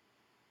 Mike?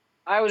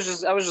 I was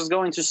just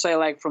going to say,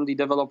 like, from the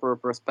developer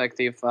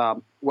perspective,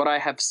 what I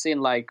have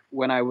seen, like,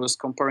 when I was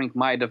comparing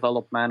my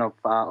development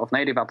of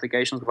native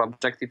applications with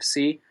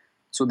Objective-C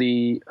to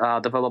the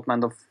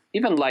development of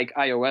even like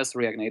iOS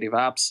React Native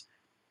apps,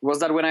 was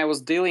that when I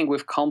was dealing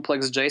with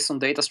complex JSON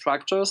data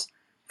structures,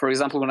 for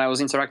example, when I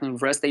was interacting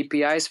with REST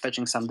APIs,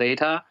 fetching some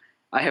data,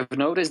 I have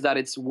noticed that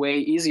it's way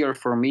easier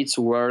for me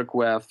to work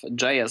with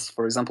JS,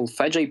 for example,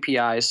 fetch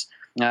APIs,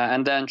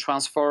 and then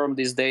transform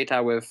this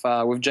data with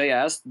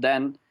JS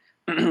than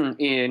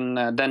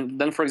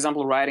for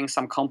example, writing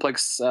some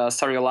complex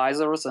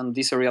serializers and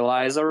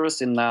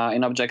deserializers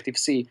in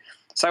Objective-C.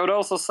 So I would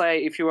also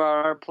say if you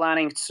are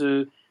planning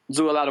to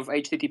do a lot of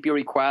HTTP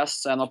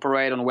requests and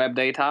operate on web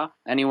data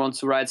and you want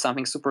to write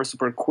something super,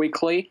 super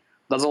quickly,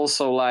 that's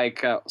also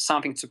like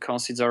something to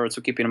consider,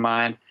 to keep in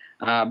mind,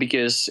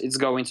 because it's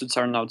going to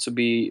turn out to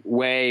be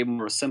way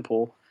more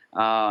simple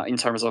in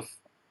terms of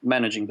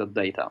managing the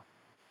data.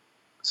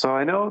 So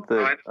I know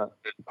the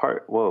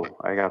whoa,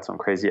 I got some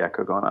crazy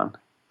echo going on.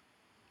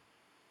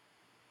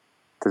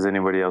 Does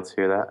anybody else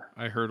hear that?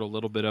 I heard a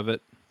little bit of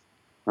it.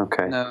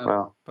 Okay, No.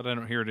 well. But I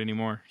don't hear it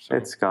anymore. So.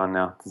 It's gone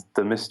now.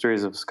 The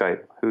mysteries of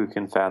Skype. Who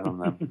can fathom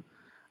them?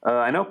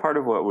 I know part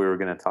of what we were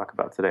going to talk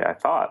about today, I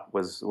thought,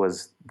 was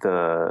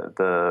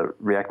the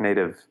React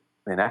Native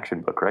in Action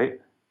book, right?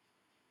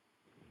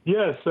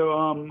 Yeah,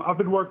 so I've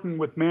been working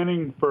with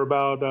Manning for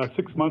about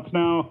 6 months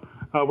now.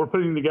 We're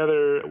putting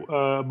together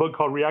a book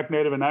called React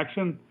Native in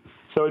Action.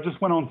 So it just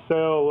went on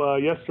sale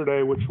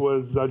yesterday, which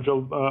was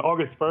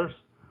August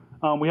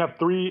 1st. We have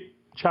 3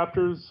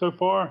 chapters so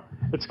far.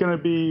 It's going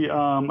to be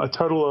a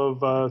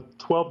total of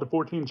 12 to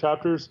 14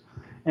 chapters,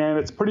 and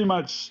it's pretty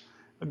much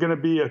going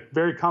to be a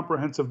very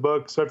comprehensive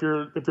book. So if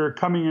you're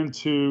coming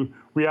into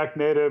React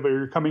Native or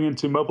you're coming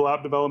into mobile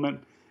app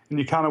development and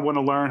you kind of want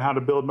to learn how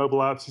to build mobile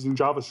apps using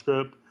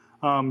JavaScript,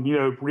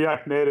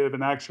 React Native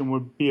in Action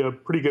would be a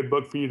pretty good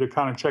book for you to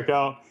kind of check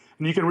out.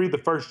 And you can read the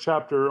first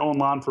chapter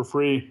online for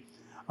free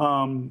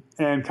and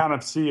kind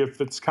of see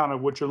if it's kind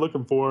of what you're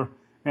looking for.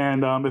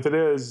 And if it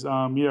is,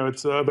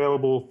 it's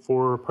available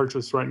for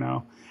purchase right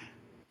now.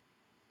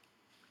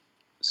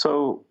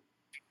 So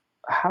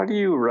how do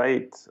you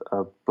write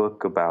a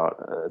book about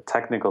a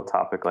technical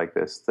topic like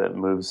this that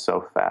moves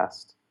so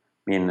fast?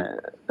 I mean,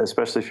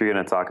 especially if you're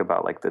going to talk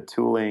about like the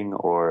tooling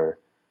or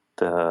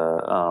the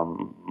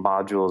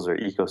modules or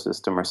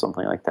ecosystem or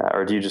something like that?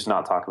 Or do you just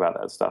not talk about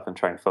that stuff and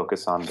try and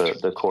focus on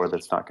the core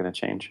that's not going to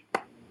change?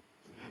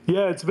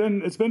 Yeah, it's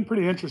been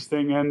pretty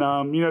interesting. And,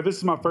 this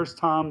is my first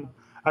time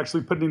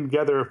actually putting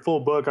together a full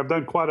book. I've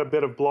done quite a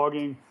bit of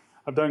blogging.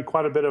 I've done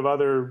quite a bit of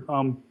other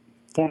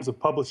forms of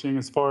publishing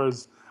as far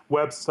as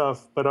web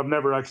stuff, but I've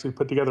never actually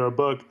put together a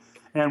book.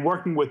 And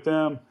working with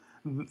them,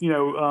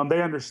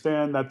 they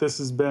understand that this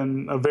has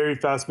been a very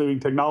fast-moving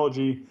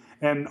technology.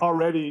 And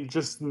already,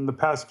 just in the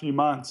past few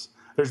months,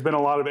 there's been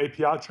a lot of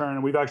API churn,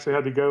 and we've actually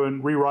had to go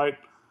and rewrite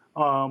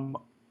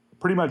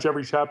pretty much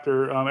every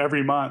chapter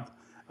every month.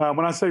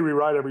 When I say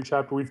rewrite every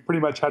chapter, we've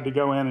pretty much had to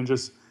go in and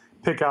just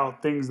pick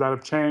out things that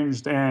have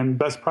changed and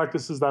best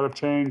practices that have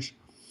changed.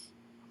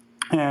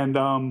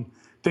 And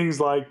things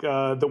like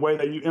the way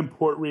that you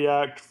import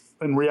React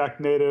and React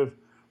Native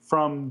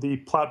from the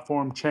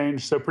platform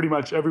changed. So pretty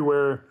much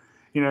everywhere,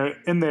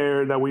 in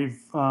there that we've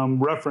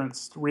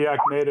referenced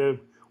React Native,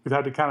 we've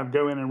had to kind of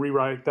go in and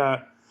rewrite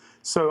that.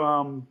 So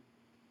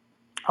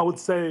I would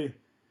say,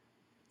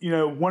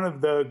 one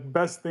of the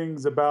best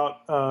things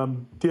about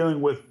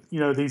dealing with,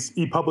 these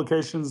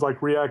e-publications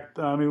like React,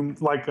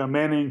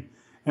 Manning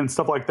and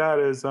stuff like that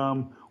is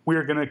we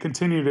are going to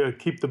continue to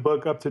keep the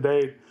book up to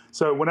date.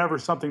 So whenever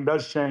something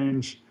does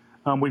change,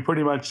 we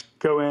pretty much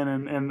go in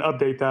and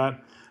update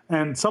that.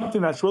 And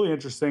something that's really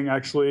interesting,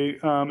 actually,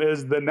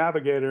 is the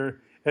Navigator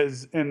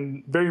is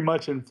very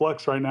much in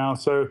flux right now.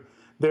 So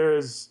there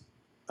is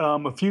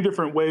a few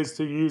different ways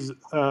to use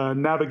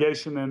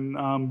navigation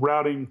and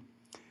routing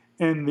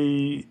in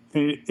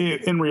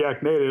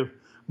React Native,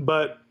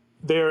 but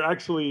they're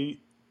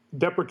actually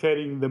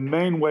deprecating the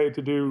main way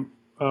to do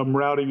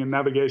routing and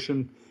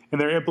navigation, and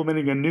they're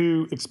implementing a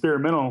new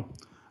experimental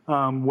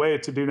way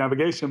to do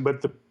navigation,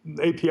 but the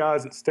API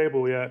isn't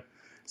stable yet.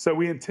 So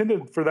we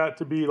intended for that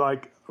to be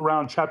like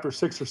around chapter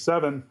 6 or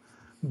 7,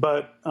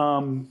 but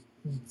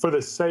for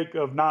the sake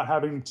of not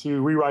having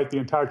to rewrite the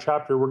entire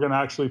chapter, we're going to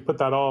actually put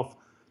that off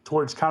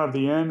towards kind of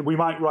the end. We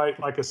might write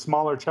like a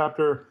smaller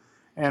chapter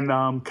and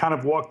kind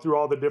of walk through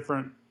all the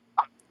different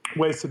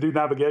ways to do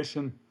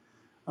navigation,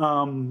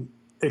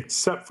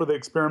 except for the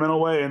experimental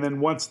way. And then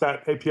once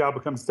that API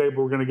becomes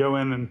stable, we're going to go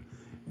in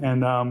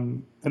and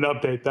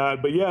update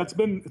that. But yeah, it's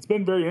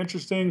been very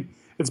interesting.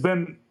 It's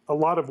been a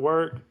lot of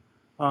work.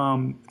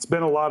 It's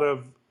been a lot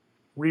of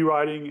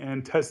rewriting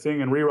and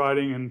testing and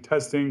rewriting and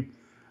testing.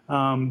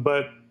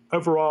 But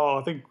overall,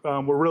 I think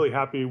we're really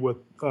happy with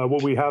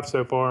what we have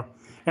so far.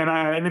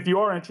 And if you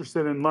are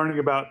interested in learning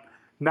about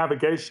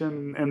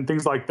navigation and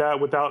things like that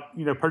without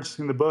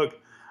purchasing the book,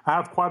 I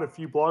have quite a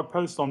few blog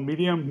posts on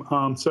Medium.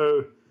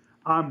 So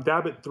I'm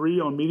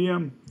Dabit3 on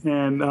Medium,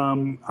 and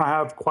I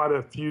have quite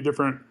a few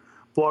different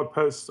blog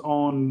posts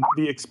on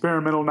the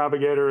experimental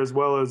navigator as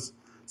well as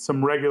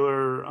some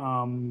regular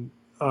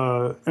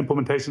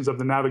implementations of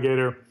the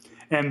navigator.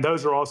 And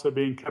those are also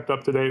being kept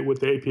up to date with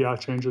the API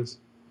changes.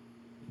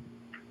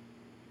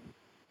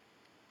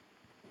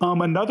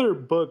 Another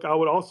book I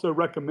would also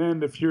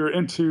recommend if you're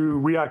into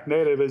React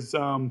Native is,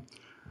 so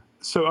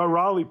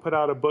O'Reilly put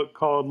out a book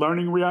called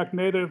Learning React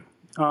Native,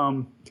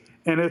 and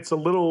it's a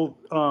little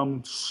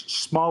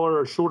smaller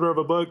or shorter of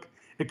a book.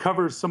 It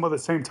covers some of the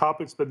same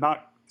topics, but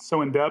not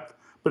so in depth.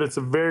 But it's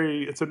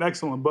an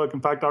excellent book. In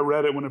fact, I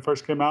read it when it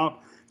first came out.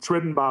 It's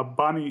written by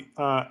Bonnie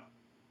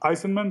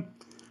Eisenman.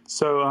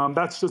 So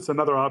that's just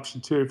another option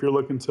too if you're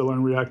looking to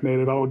learn React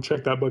Native. I would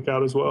check that book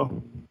out as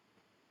well.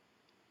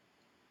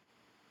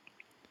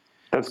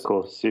 That's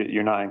cool. So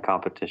you're not in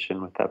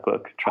competition with that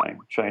book, trying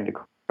to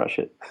crush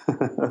it.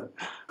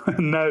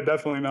 No,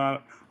 definitely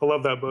not. I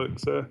love that book.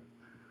 So,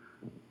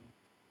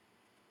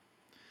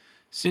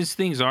 since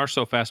things are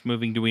so fast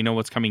moving, do we know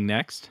what's coming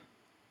next?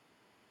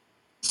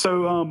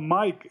 So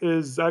Mike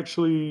is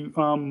actually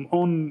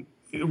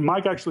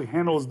Mike actually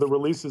handles the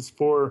releases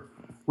for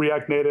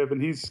React Native, and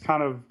he's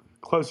kind of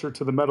closer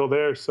to the metal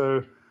there.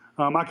 So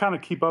I kind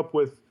of keep up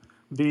with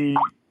the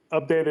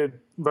updated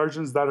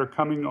versions that are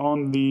coming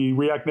on the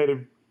React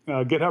Native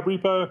GitHub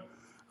repo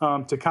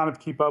to kind of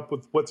keep up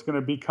with what's going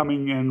to be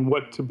coming and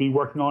what to be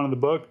working on in the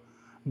book.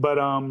 But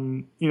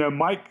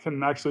Mike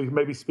can actually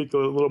maybe speak a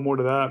little more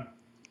to that.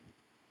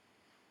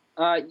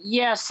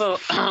 Yeah, so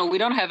we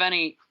don't have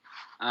any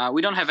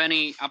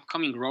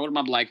upcoming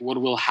roadmap like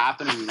what will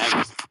happen in the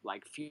next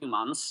few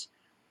months.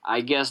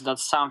 I guess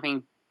that's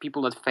something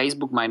people at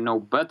Facebook might know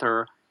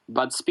better.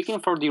 But speaking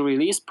for the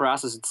release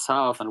process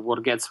itself and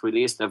what gets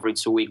released every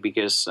 2 weeks,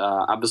 because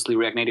obviously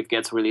React Native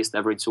gets released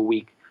every 2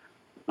 weeks.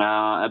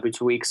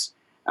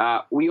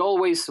 We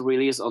always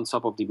release on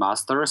top of the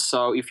master.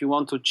 So if you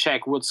want to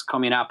check what's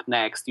coming up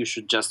next, you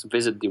should just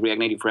visit the React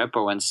Native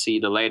repo and see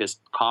the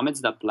latest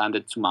commits that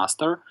landed to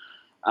master.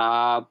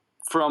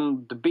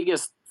 From the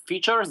biggest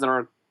features that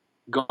are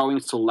going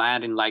to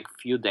land in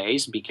few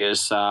days,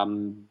 because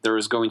there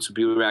is going to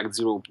be React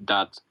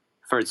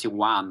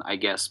 0.31, I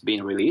guess,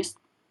 being released,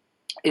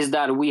 is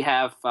that we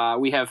have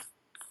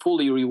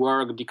fully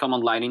reworked the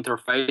command line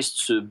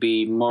interface to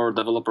be more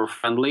developer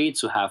friendly,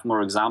 to have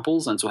more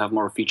examples and to have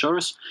more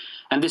features.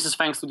 And this is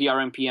thanks to the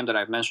RMPM that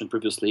I've mentioned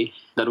previously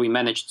that we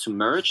managed to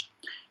merge.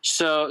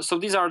 So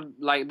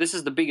this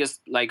is the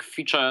biggest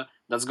feature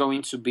that's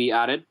going to be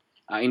added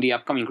in the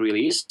upcoming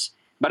release.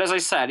 But as I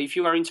said, if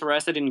you are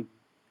interested in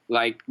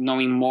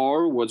knowing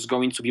more what's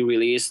going to be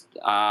released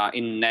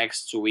in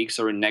next 2 weeks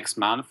or in next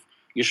month,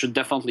 you should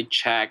definitely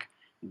check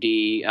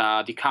the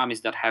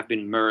commits that have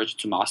been merged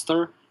to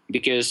master,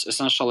 because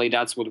essentially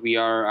that's what we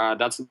are.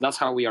 That's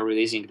how we are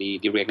releasing the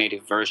React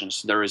Native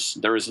versions. There is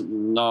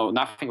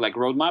nothing like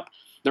roadmap.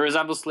 There is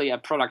obviously a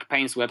product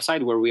pains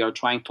website where we are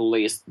trying to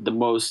list the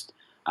most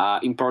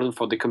important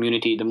for the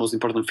community, the most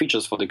important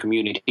features for the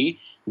community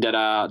that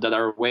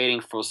are waiting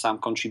for some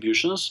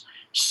contributions.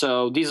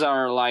 So these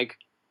are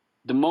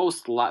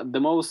these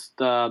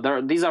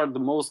are the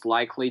most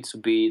likely to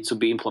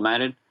be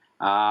implemented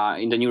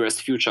in the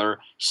nearest future.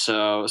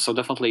 So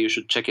definitely you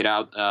should check it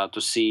out to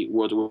see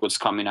what's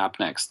coming up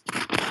next.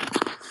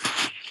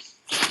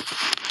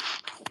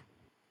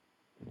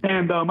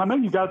 And I know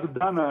you guys have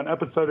done an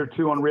episode or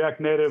two on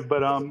React Native,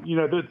 but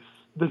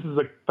this is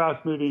a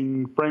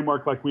fast-moving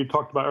framework like we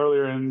talked about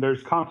earlier, and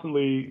there's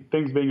constantly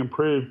things being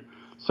improved.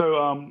 So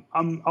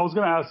I was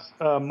going to ask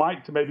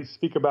Mike to maybe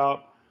speak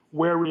about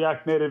where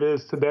React Native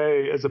is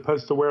today as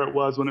opposed to where it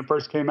was when it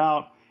first came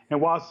out, and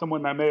why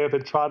someone that may have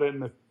tried it in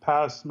the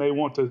past may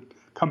want to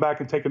come back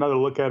and take another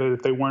look at it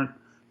if they weren't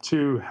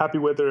too happy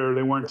with it or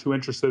they weren't too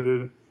interested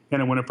in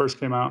it when it first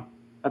came out.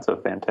 That's a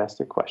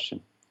fantastic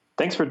question.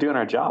 Thanks for doing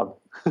our job.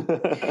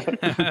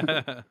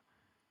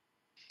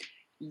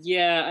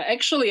 Yeah,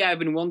 actually, I've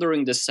been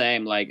wondering the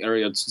same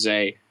earlier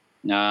today.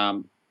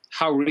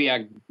 How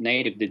React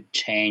Native did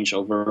change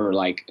over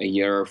a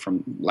year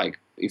from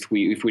if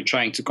we're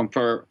trying to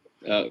compare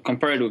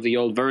it with the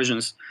old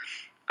versions.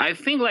 I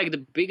think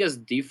the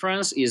biggest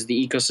difference is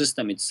the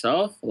ecosystem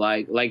itself.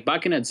 Like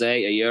back in the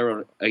day, a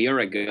year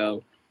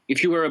ago,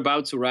 if you were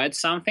about to write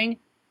something,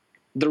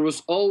 there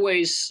was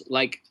always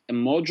like a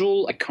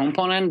module, a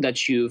component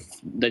that you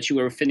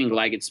were feeling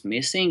like it's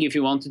missing. If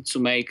you wanted to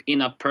make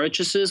in-app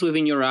purchases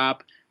within your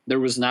app, there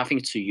was nothing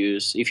to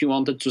use. If you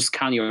wanted to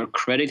scan your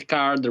credit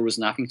card, there was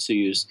nothing to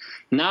use.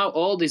 Now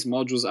all these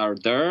modules are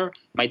there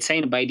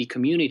maintained by the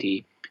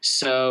community.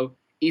 So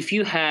if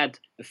you had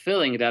a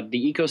feeling that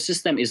the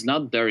ecosystem is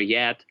not there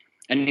yet,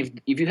 and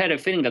if you had a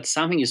feeling that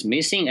something is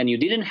missing and you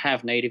didn't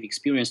have native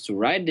experience to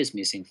write these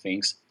missing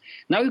things,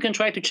 now you can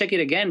try to check it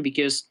again,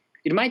 because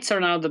it might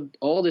turn out that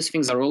all these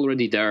things are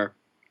already there.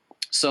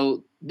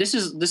 So this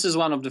is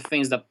one of the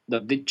things that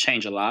did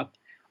change a lot.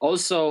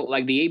 Also,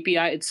 like the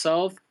API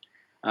itself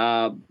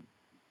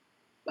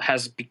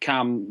has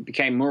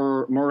became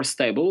more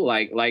stable.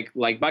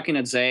 Like back in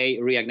the day,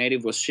 React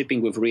Native was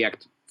shipping with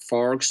React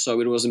forks,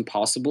 so it was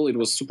impossible. It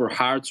was super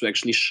hard to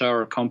actually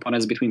share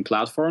components between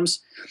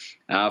platforms.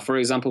 For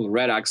example,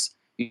 Redux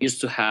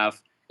used to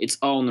have its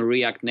own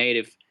React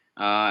Native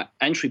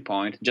entry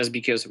point just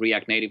because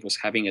React Native was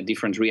having a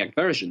different React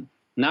version.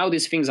 Now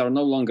these things are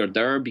no longer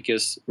there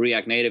because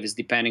React Native is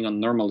depending on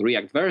normal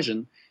React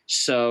version.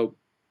 So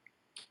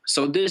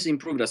this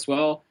improved as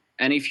well.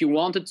 And if you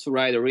wanted to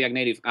write a React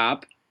Native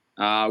app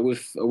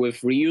with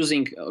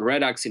reusing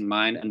Redux in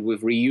mind and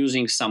with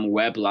reusing some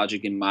web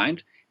logic in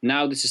mind,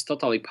 now this is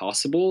totally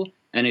possible,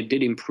 and it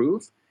did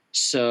improve.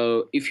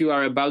 So if you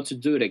are about to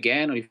do it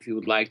again, or if you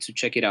would like to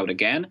check it out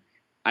again,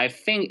 I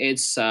think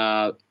it's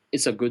a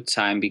good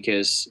time,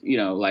 because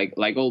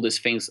like all these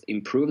things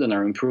improved and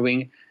are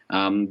improving.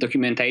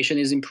 Documentation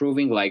is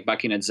improving. Like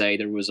back in the day,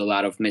 there was a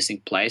lot of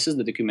missing places.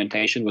 The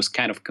documentation was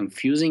kind of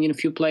confusing in a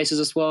few places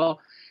as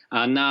well.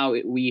 Now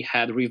we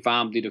had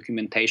revamped the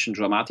documentation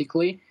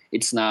dramatically.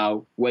 It's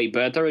now way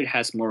better. It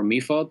has more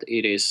method.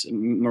 It is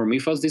more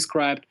methods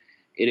described.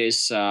 It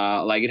is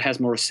it has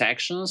more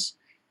sections.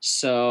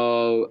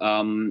 So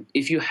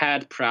if you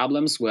had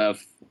problems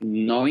with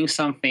knowing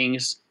some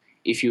things,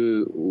 if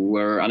you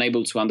were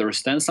unable to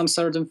understand some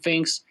certain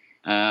things,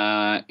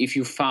 if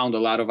you found a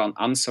lot of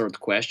unanswered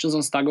questions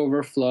on Stack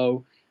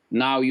Overflow,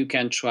 now you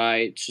can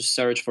try to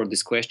search for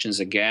these questions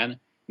again,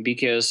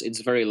 because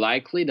it's very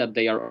likely that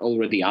they are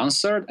already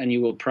answered, and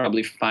you will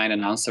probably find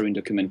an answer in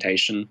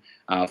documentation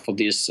for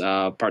these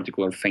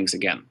particular things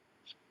again.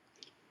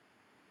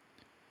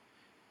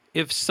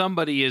 If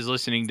somebody is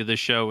listening to the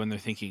show and they're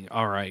thinking,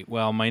 all right,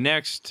 well, my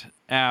next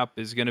app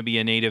is going to be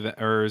a native,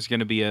 or is going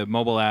to be a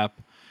mobile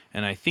app,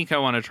 and I think I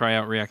want to try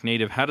out React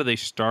Native, how do they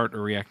start a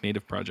React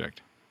Native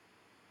project?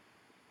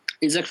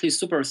 It's actually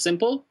super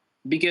simple,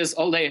 because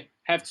all they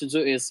have to do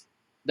is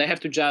they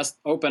have to just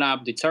open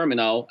up the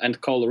terminal and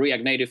call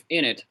React Native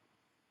init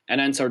and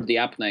enter the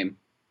app name.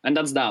 And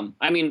that's done.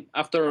 I mean,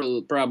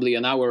 after probably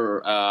an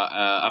hour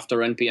after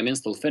NPM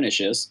install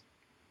finishes,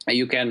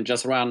 you can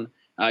just run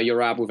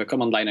your app with a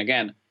command line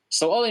again.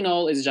 So all in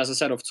all, it's just a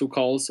set of two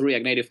calls,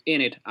 React Native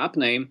init app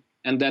name,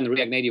 and then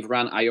React Native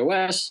run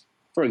iOS,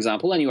 for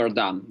example, and you are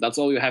done. That's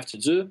all you have to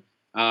do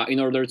in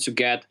order to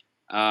get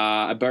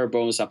a bare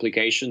bones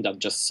application that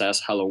just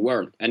says hello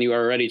world. And you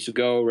are ready to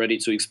go, ready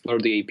to explore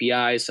the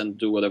APIs and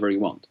do whatever you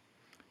want.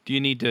 Do you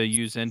need to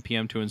use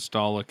NPM to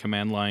install a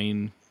command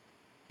line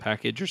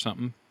package or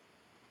something?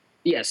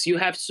 Yes, you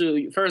have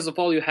to. First of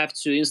all, you have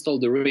to install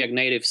the React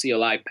Native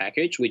CLI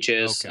package, which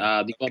is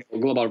the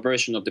global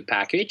version of the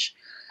package.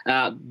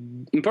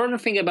 Important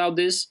thing about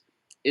this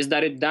is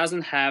that it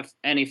doesn't have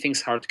anything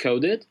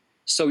hard-coded,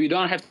 so you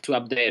don't have to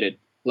update it.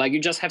 Like, you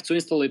just have to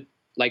install it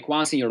like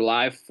once in your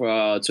life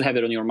to have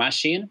it on your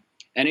machine,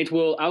 and it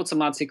will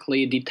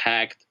automatically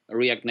detect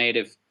React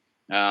Native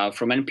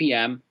from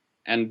NPM,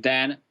 and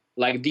then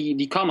like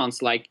the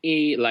commands like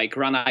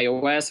run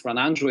iOS, run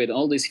Android,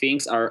 all these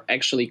things are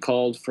actually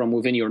called from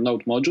within your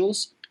Node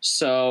modules.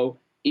 So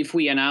if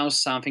we announce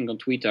something on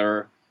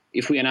Twitter,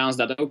 if we announce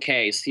that,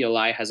 okay,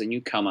 CLI has a new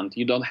command,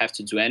 you don't have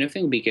to do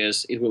anything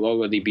because it will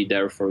already be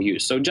there for you.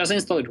 So just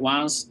install it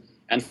once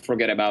and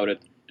forget about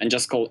it, and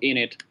just call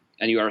init,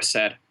 and you are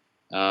set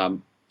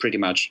pretty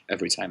much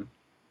every time.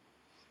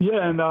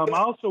 Yeah, and I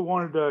also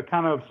wanted to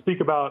kind of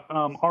speak about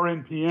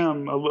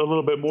RNPM a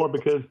little bit more,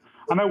 because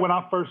I know when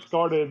I first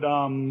started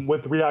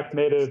with React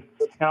Native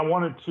and I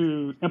wanted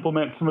to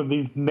implement some of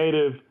these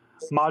native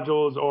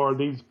modules or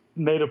these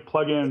native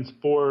plugins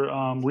for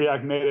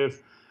React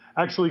Native,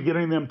 actually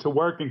getting them to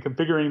work and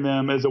configuring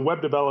them as a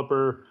web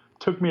developer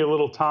took me a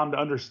little time to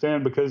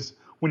understand, because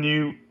when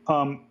you,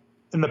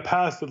 in the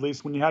past at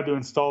least, when you had to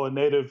install a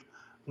native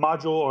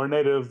module or a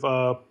native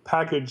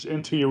package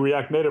into your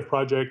React Native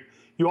project,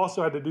 you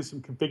also had to do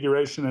some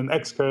configuration in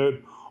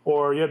Xcode,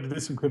 or you had to do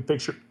some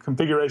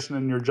configuration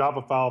in your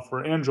Java file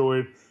for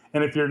Android.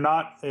 And if you're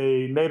not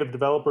a native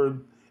developer,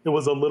 it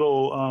was a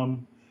little, a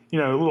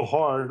little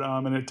hard,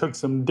 and it took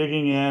some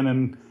digging in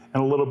and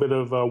a little bit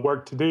of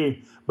work to do.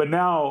 But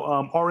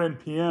now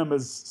RNPM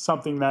is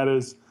something that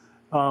is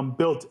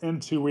built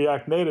into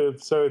React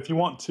Native. So if you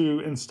want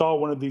to install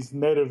one of these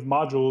native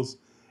modules,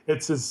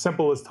 it's as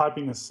simple as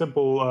typing a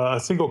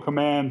single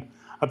command.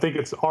 I think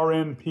it's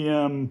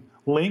rnpm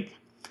link.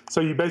 So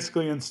you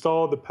basically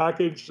install the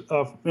package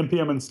of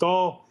npm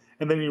install,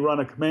 and then you run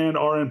a command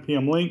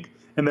rnpm link,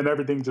 and then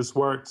everything just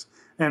works.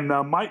 And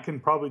Mike can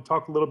probably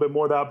talk a little bit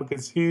more about that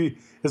because he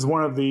is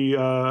one of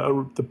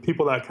the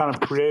people that kind of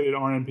created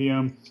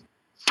rnpm.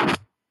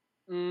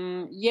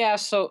 Yeah,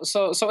 so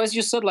as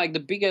you said, like the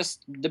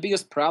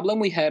biggest problem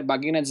we had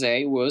back in the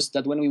day was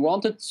that when we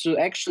wanted to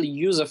actually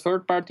use a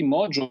third-party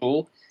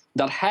module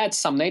that had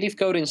some native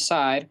code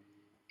inside,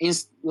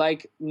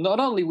 like not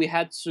only we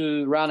had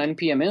to run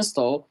npm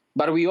install,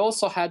 but we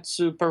also had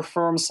to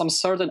perform some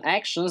certain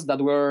actions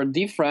that were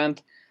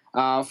different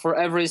for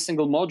every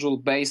single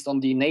module based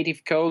on the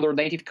native code or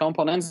native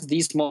components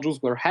these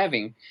modules were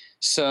having.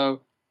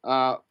 So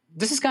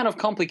this is kind of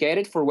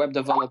complicated for web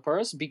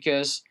developers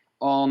because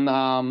on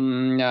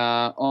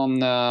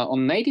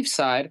native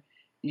side,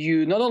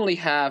 you not only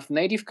have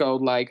native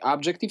code like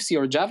Objective-C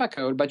or Java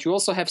code, but you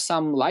also have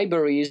some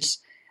libraries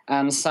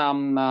and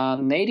some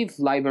native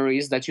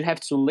libraries that you have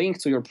to link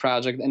to your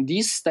project. And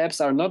these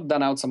steps are not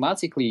done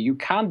automatically. You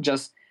can't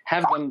just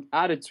have them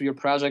added to your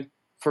project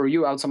for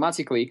you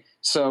automatically.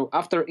 So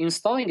after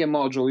installing a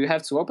module, you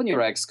have to open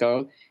your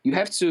Xcode. You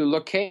have to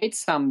locate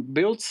some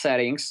build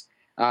settings,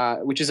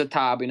 which is a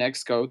tab in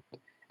Xcode.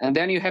 And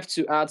then you have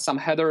to add some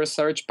header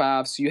search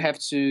paths. You have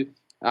to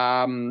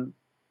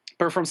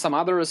perform some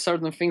other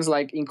certain things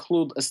like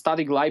include a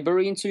static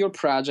library into your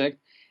project.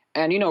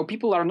 And,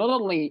 people are not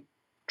only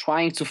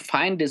trying to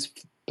find these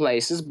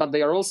places, but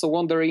they are also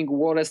wondering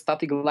what a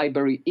static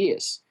library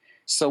is.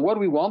 So what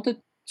we wanted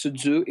to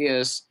do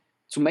is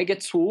to make a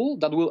tool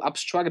that will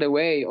abstract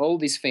away all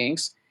these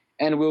things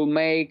and will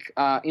make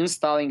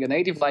installing a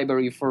native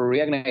library for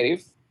React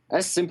Native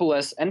as simple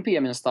as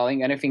npm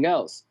installing anything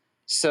else.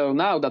 So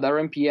now that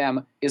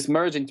RNPM is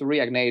merged into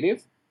React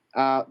Native,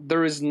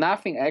 there is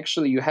nothing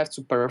actually you have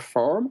to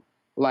perform.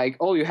 Like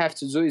all you have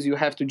to do is you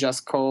have to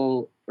just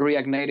call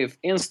React Native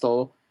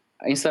install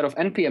instead of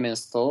npm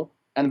install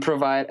and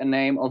provide a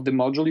name of the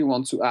module you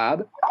want to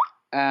add.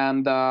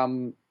 And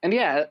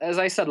yeah, as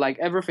I said, like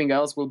everything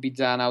else will be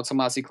done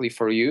automatically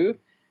for you.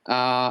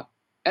 And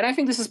I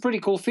think this is a pretty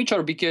cool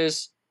feature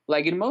because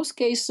like in most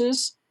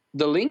cases,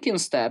 the linking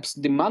steps,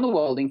 the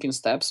manual linking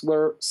steps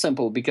were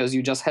simple because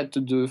you just had to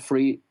do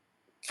three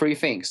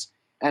things.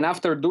 And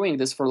after doing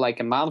this for like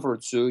a month or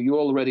two, you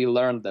already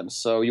learned them.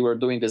 So you were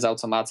doing this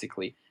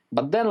automatically.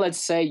 But then let's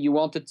say you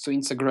wanted to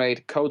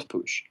integrate code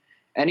push.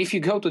 And if you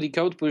go to the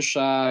code push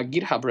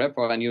GitHub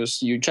repo and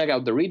you check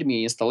out the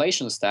README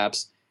installation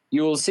steps,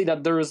 you will see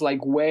that there is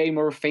like way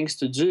more things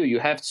to do. You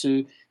have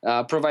to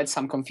provide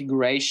some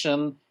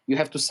configuration. You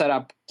have to set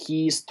up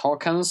keys,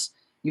 tokens.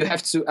 You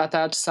have to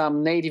attach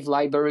some native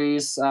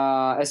libraries,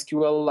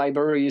 SQL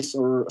libraries,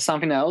 or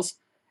something else.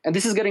 And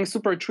this is getting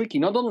super tricky,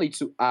 not only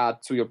to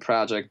add to your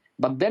project,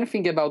 but then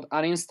think about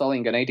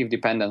uninstalling a native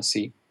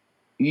dependency.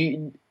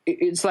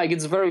 It's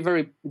very,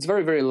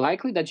 very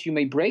likely that you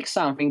may break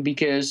something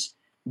because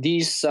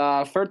these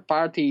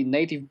third-party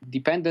native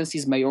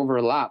dependencies may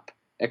overlap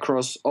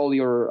across all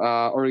your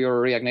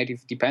React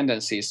Native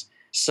dependencies.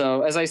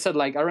 So as I said,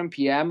 like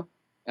RNPM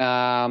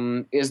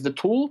is the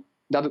tool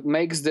that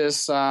makes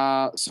this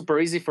super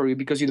easy for you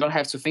because you don't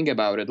have to think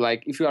about it.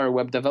 Like if you are a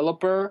web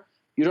developer,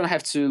 you don't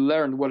have to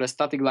learn what a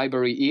static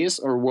library is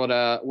or what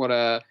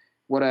a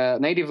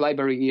native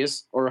library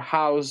is or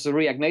how is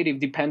React Native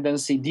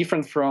dependency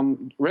different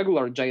from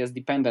regular JS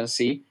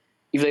dependency.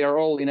 If they are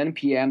all in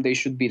NPM, they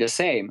should be the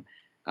same.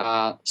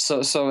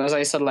 So as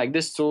I said, like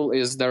this tool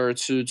is there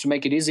to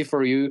make it easy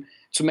for you,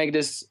 to make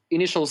this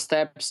initial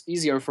steps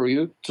easier for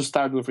you to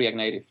start with React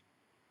Native.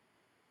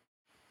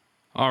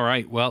 All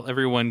right. Well,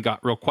 everyone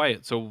got real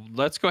quiet. So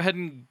let's go ahead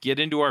and get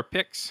into our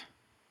picks.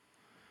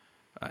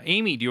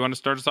 Amy, do you want to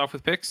start us off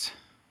with picks?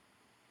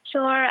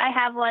 Sure, I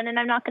have one, and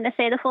I'm not going to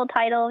say the full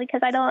title because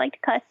I don't like to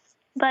cuss.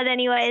 But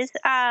anyways,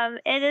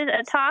 it is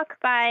a talk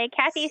by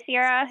Kathy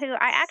Sierra, who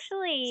I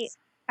actually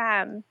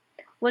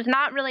was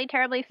not really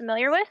terribly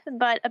familiar with,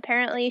 but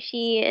apparently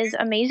she is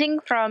amazing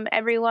from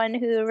everyone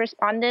who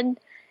responded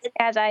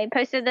as I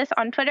posted this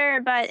on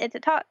Twitter. But it's a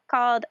talk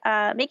called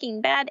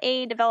Making Bad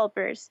A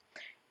Developers.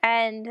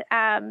 And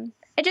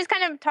it just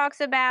kind of talks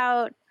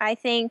about, I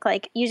think,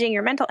 like using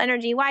your mental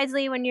energy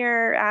wisely when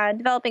you're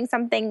developing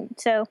something.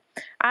 So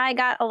I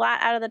got a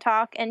lot out of the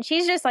talk, and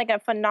she's just like a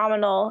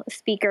phenomenal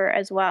speaker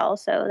as well.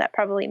 So that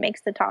probably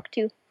makes the talk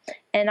too.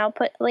 And I'll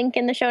put a link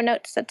in the show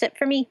notes. That's it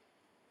for me.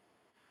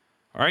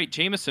 All right,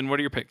 Jameson, what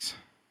are your picks?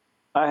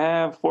 I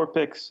have 4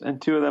 picks,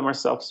 and 2 of them are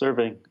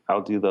self-serving.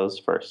 I'll do those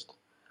first.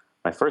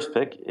 My first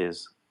pick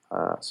is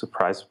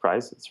surprise,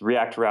 surprise. It's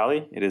React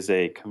Rally. It is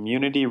a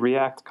community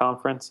React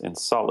conference in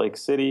Salt Lake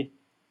City,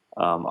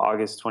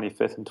 August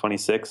 25th and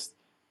 26th.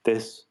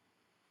 This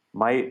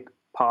might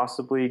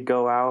possibly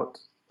go out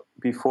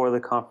before the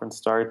conference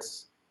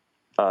starts.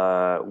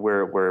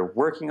 We're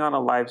working on a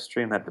live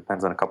stream. That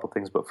depends on a couple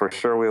things, but for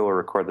sure we will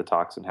record the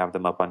talks and have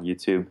them up on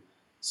YouTube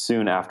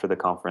soon after the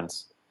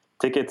conference.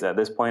 Tickets at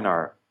this point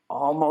are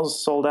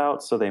almost sold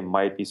out, so they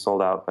might be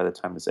sold out by the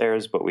time this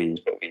airs, but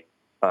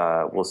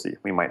we'll see.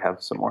 We might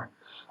have some more.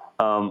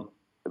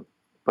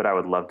 But I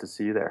would love to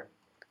see you there.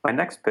 My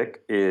next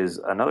pick is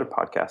another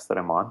podcast that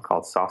I'm on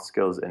called Soft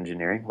Skills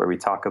Engineering, where we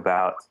talk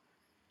about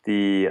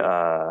the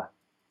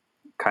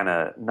kind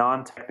of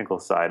non-technical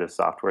side of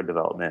software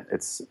development.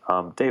 It's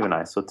Dave and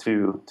I, so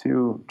two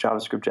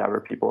JavaScript Jabber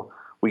people.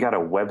 We got a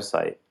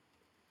website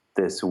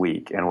this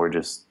week, and we're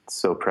just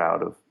so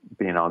proud of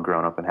being all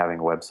grown up and having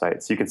a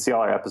website. So you can see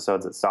all our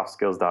episodes at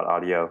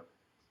softskills.audio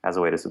as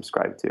a way to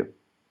subscribe to.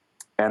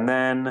 And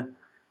then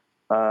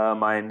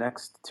my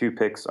next two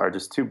picks are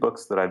just two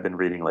books that I've been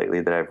reading lately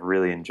that I've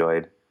really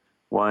enjoyed.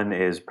 One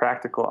is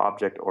Practical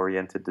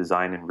Object-Oriented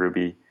Design in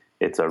Ruby.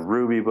 It's a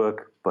Ruby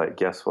book, but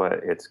guess what?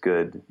 It's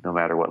good no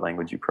matter what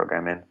language you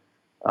program in.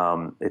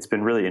 It's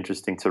been really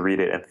interesting to read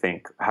it and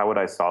think, how would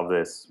I solve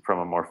this from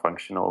a more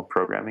functional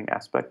programming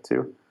aspect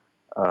too?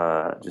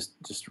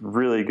 Just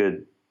really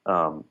good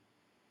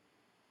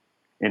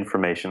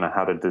information on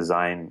how to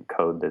design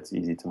code that's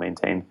easy to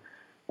maintain.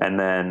 And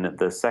then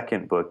the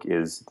second book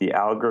is The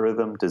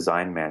Algorithm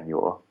Design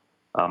Manual.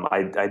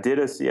 I did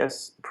a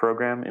CS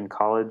program in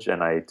college,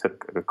 and I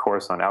took a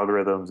course on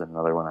algorithms and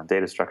another one on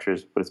data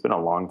structures, but it's been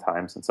a long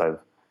time since I've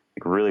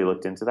really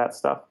looked into that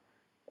stuff.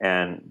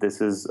 And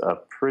this is a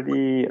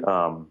pretty,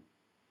 I'd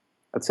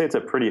say it's a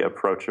pretty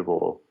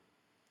approachable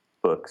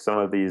book. Some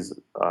of these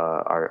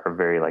are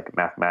very like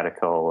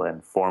mathematical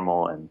and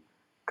formal and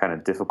kind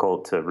of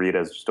difficult to read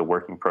as just a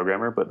working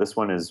programmer, but this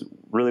one is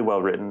really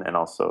well written and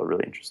also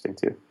really interesting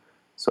too.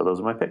 So those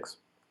are my picks.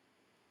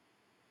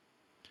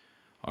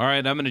 All right,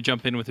 I'm going to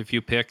jump in with a few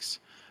picks.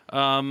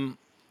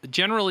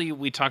 Generally,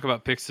 we talk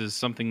about picks as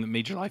something that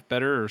made your life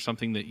better or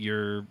something that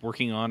you're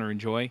working on or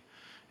enjoy.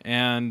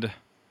 And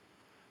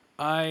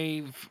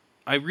I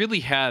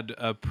really had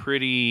a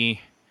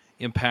pretty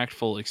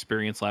impactful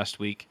experience last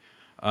week.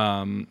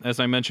 As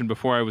I mentioned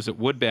before, I was at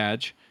Wood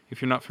Badge.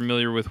 If you're not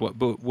familiar with what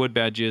Wood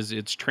Badge is,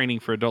 it's training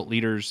for adult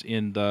leaders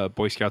in the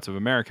Boy Scouts of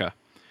America.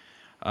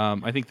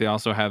 I think they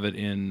also have it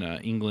in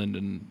England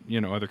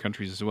and other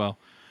countries as well.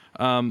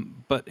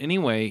 But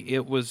anyway,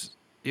 it was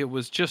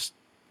just,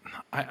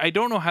 I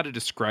don't know how to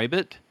describe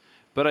it,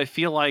 but I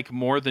feel like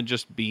more than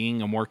just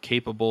being a more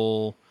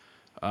capable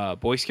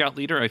Boy Scout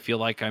leader, I feel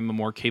like I'm a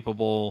more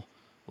capable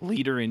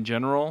leader in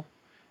general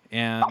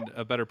and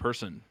a better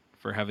person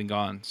for having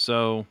gone.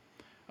 So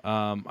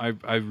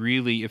I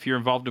really, if you're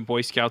involved in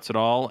Boy Scouts at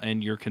all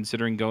and you're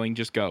considering going,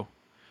 just go.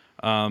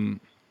 The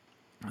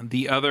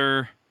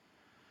other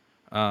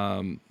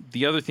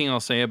thing I'll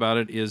say about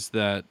it is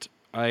that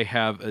I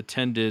have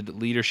attended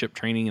leadership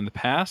training in the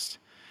past,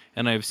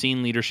 and I've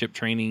seen leadership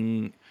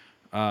training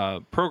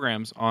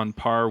programs on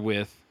par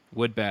with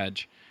Wood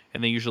Badge,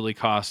 and they usually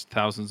cost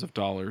thousands of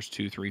dollars,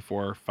 $2,000,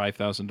 $3,000,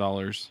 $4,000,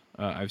 $5,000.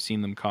 I've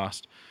seen them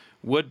cost.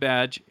 Wood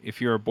Badge,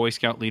 if you're a Boy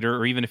Scout leader,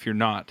 or even if you're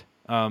not,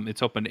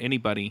 it's open to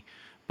anybody,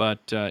 but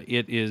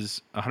it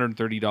is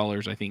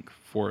 $130, I think,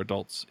 for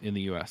adults in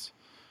the U.S.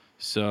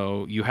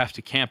 So you have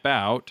to camp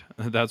out.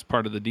 That's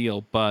part of the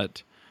deal,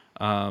 but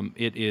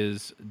it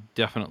is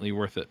definitely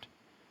worth it.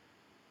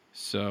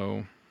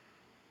 So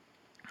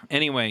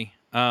anyway,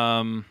 so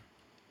I'm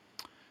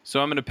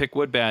going to pick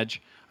Wood Badge.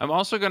 I'm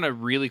also going to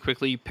really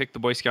quickly pick the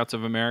Boy Scouts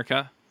of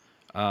America,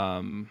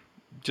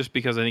 just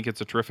because I think it's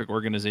a terrific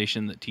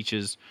organization that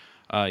teaches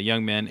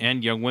young men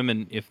and young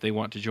women, if they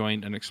want to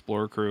join an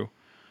explorer crew,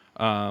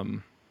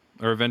 or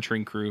a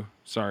venturing crew,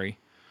 sorry.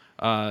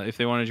 If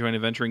they want to join a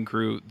venturing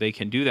crew, they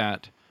can do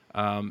that,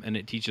 and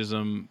it teaches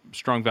them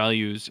strong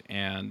values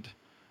and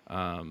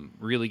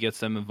really gets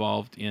them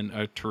involved in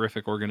a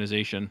terrific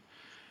organization.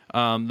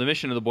 The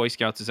mission of the Boy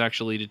Scouts is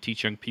actually to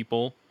teach young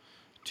people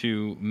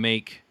to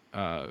make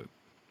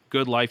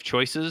good life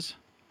choices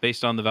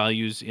based on the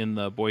values in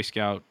the Boy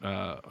Scout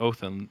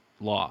oath and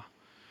law.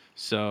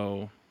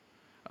 So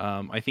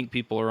I think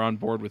people are on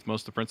board with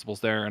most of the principles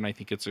there, and I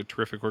think it's a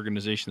terrific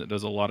organization that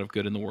does a lot of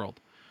good in the world.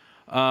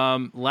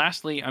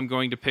 Lastly, I'm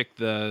going to pick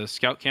the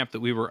scout camp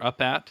that we were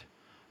up at.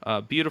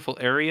 Beautiful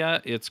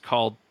area. It's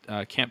called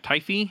Camp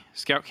Typhy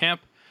Scout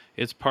Camp.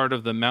 It's part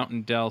of the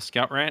Mountain Dell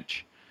Scout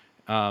Ranch.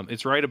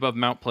 It's right above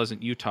Mount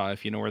Pleasant, Utah,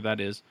 if you know where that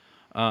is.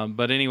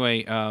 But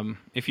anyway,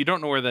 if you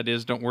don't know where that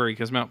is, don't worry,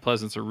 because Mount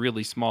Pleasant's a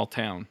really small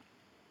town.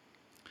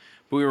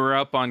 But we were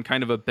up on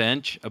kind of a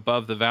bench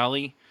above the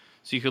valley,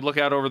 so you could look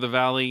out over the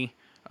valley.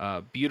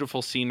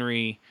 Beautiful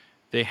scenery.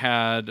 They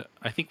had,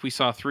 I think we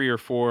saw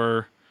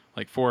 4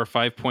 or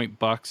 5 point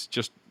bucks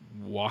just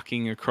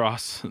walking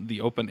across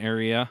the open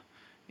area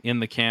in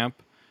the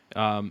camp,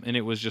 and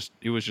it was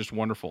just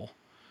wonderful.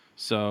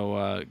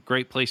 So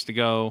great place to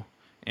go.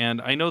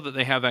 And I know that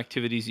they have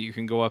activities that you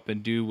can go up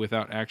and do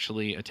without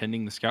actually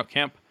attending the scout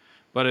camp.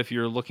 But if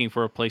you're looking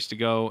for a place to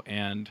go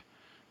and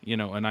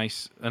a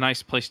nice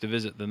place to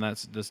visit, then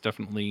that's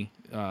definitely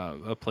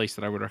a place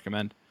that I would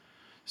recommend.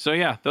 So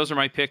yeah, those are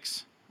my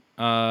picks.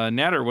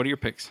 Nader, what are your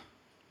picks?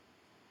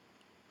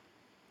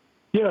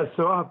 Yeah,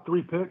 so I have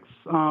 3 picks.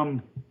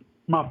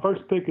 My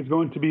first pick is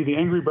going to be the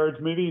Angry Birds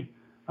movie.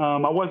 I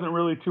wasn't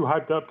really too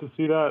hyped up to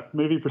see that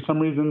movie for some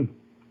reason,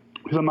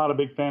 because I'm not a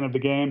big fan of the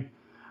game.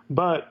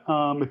 But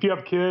if you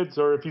have kids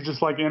or if you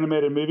just like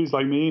animated movies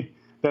like me,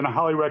 then I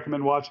highly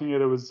recommend watching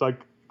it. It was like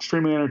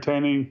extremely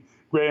entertaining,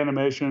 great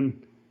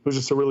animation. It was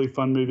just a really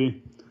fun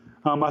movie.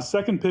 My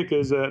second pick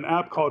is an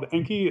app called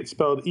Enki. It's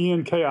spelled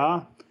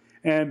E-N-K-I.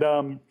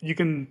 And you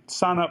can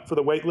sign up for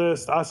the wait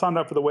list. I signed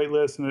up for the wait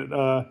list, and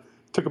it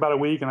took about a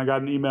week, and I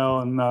got an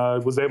email and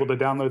was able to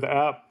download the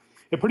app.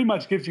 It pretty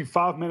much gives you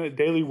 5-minute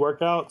daily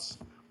workouts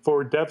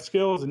for dev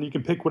skills, and you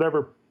can pick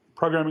whatever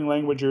programming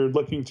language you're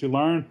looking to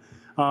learn.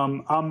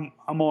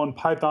 I'm on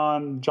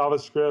Python,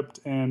 JavaScript,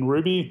 and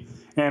Ruby,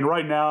 and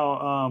right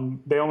now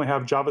they only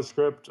have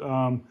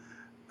JavaScript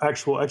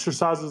actual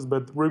exercises,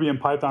 but Ruby and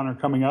Python are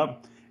coming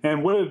up.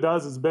 And what it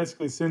does is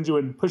basically sends you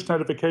a push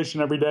notification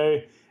every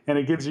day, and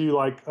it gives you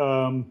like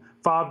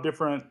 5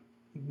 different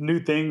new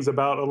things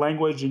about a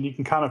language, and you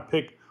can kind of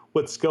pick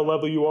what skill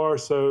level you are.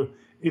 So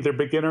either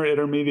beginner,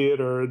 intermediate,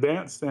 or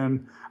advanced.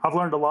 And I've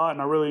learned a lot,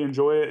 and I really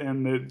enjoy it,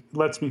 and it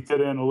lets me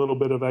fit in a little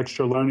bit of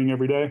extra learning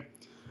every day.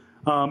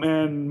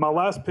 And my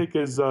last pick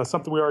is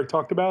something we already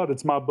talked about.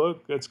 It's my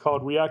book. It's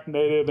called React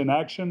Native in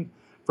Action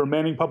from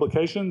Manning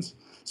Publications.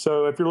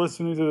 So if you're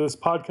listening to this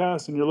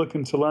podcast and you're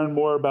looking to learn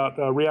more about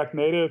React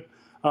Native,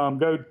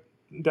 go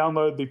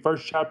download the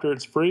first chapter.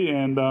 It's free,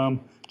 and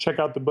check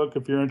out the book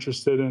if you're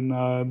interested in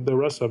the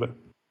rest of it.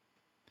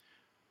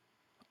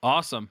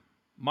 Awesome.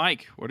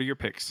 Mike, what are your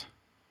picks?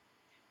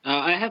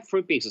 I have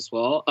 3 picks as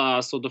well.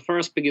 So the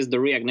first pick is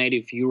the React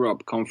Native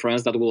Europe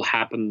conference that will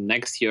happen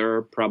next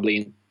year, probably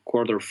in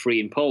Q3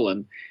 in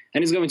Poland.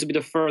 And it's going to be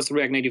the first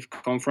React Native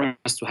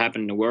conference to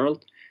happen in the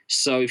world.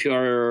 So if you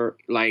are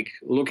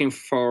looking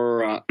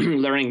for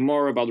learning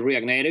more about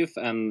React Native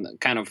and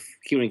kind of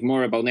hearing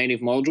more about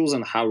native modules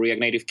and how React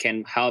Native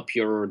can help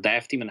your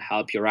dev team and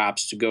help your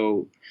apps to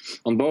go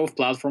on both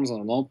platforms and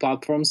on all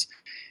platforms,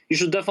 you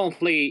should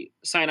definitely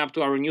sign up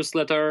to our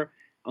newsletter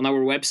on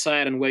our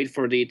website and wait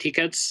for the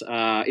tickets.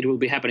 It will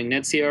be happening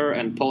next year,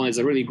 and Poland is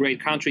a really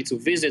great country to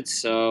visit,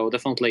 so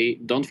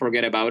definitely don't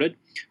forget about it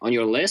on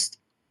your list.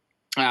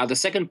 The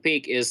second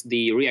pick is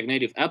the React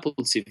Native Apple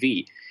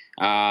TV.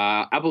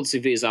 Apple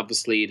TV is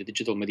obviously the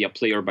digital media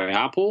player by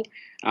Apple,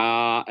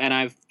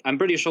 and I'm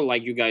pretty sure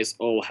you guys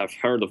all have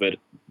heard of it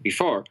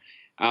before.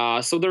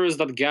 So there is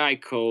that guy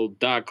called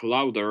Doug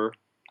Lauder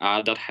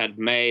that had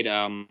made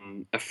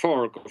a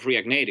fork of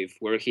React Native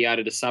where he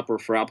added a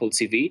support for Apple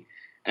TV.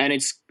 And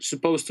it's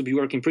supposed to be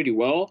working pretty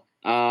well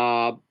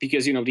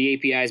because,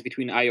 the APIs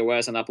between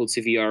iOS and Apple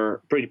TV are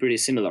pretty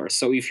similar.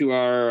 So if you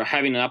are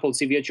having an Apple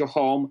TV at your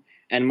home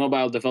and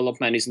mobile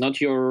development is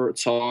not your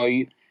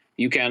toy,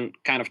 you can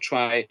kind of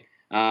try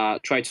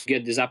to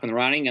get this up and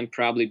running and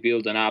probably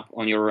build an app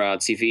on your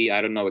TV, I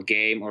don't know, a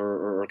game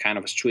or kind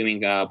of a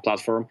streaming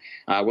platform,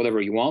 whatever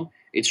you want.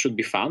 It should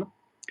be fun.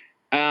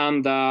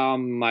 And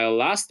my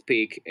last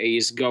pick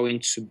is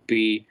going to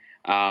be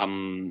a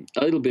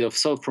little bit of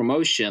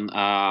self-promotion.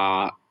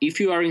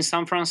 If you are in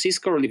San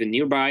Francisco or live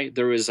nearby,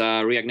 there is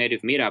a React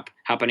Native meetup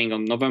happening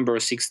on November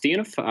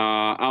 16th.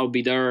 I'll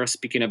be there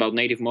speaking about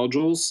native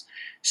modules.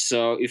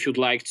 So if you'd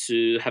like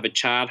to have a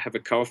chat, have a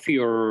coffee,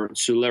 or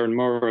to learn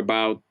more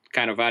about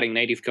kind of adding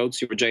native code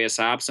to your JS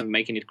apps and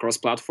making it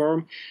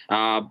cross-platform,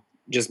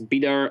 just be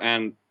there,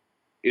 and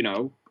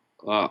we'll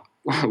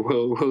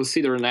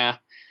see there now.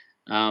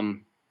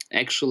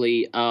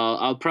 Actually,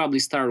 I'll probably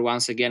start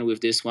once again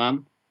with this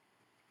one.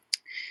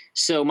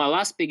 So my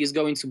last pick is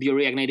going to be a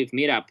React Native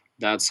meetup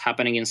that's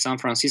happening in San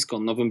Francisco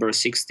on November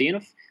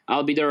 16th.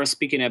 I'll be there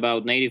speaking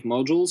about native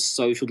modules.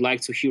 So if you'd like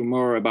to hear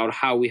more about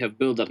how we have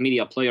built that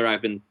media player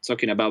I've been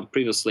talking about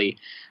previously,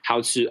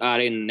 how to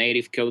add in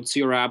native code to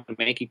your app and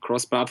make it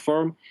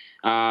cross-platform,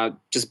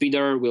 just be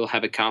there. We'll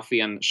have a coffee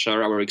and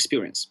share our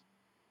experience.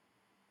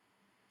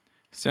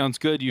 Sounds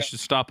good. You should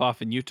stop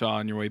off in Utah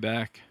on your way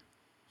back.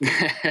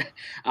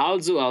 I'll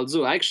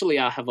do. Actually,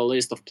 I have a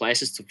list of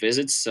places to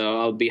visit, so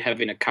I'll be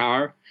having a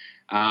car.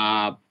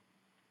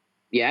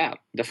 Yeah,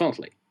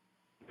 definitely.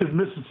 Is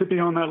Mississippi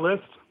on that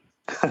list?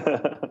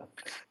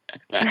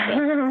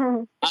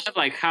 I have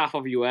half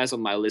of US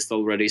on my list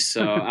already,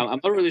 so I'm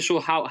not really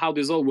sure how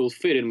this all will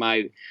fit in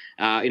my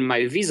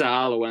visa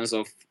allowance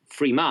of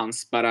 3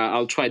 months, but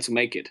I'll try to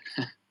make it.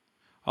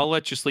 I'll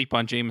let you sleep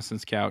on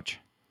Jameson's couch.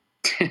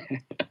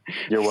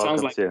 You're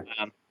welcome to.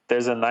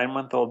 There's a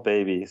 9-month-old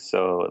baby,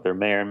 so there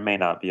may or may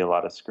not be a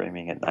lot of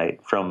screaming at night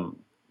from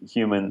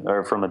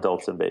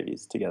adults and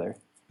babies together.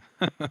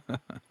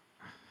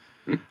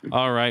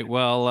 All right.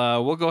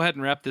 Well, we'll go ahead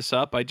and wrap this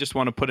up. I just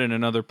want to put in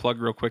another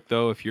plug real quick,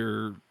 though. If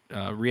you're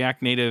a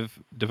React Native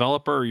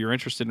developer or you're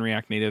interested in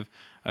React Native,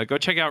 go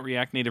check out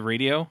React Native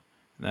Radio.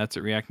 That's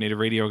at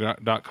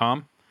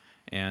reactnativeradio.com,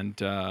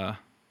 and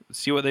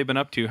see what they've been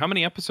up to. How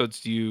many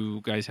episodes do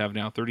you guys have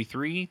now?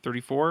 33,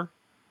 34?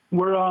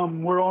 We're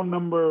on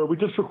we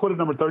just recorded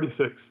number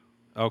 36.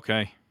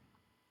 Okay.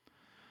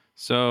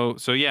 So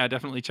yeah,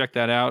 definitely check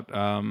that out.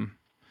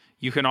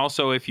 You can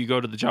also, if you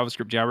go to the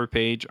JavaScript Jabber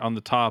page on the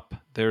top,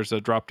 there's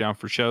a drop down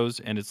for shows,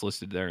 and it's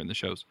listed there in the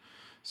shows.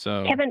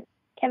 So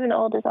Kevin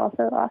Old is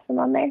also awesome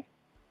on there.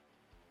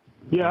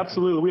 Yeah,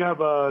 absolutely. We have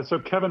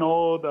Kevin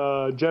Old,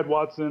 Jed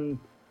Watson,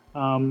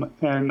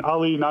 and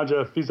Ali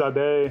Naja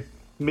Fizadeh,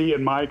 me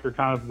and Mike are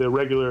kind of the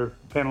regular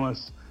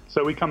panelists.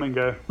 So we come and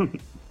go.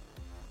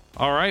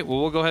 All right. Well,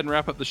 we'll go ahead and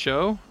wrap up the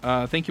show.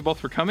 Thank you both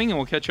for coming, and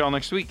we'll catch you all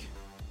next week.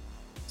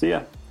 See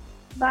ya.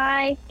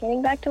 Bye.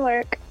 Getting back to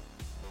work.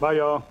 Bye,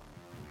 y'all.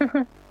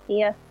 See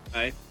ya.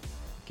 Bye.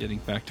 Getting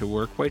back to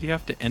work. Why do you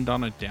have to end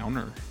on a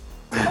downer?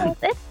 Oh,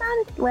 it's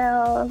not.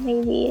 Well,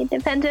 maybe it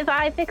depends if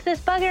I fix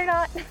this bug or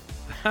not.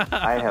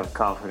 I have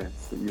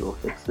confidence that you will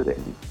fix it,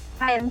 Andy.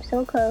 I am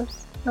so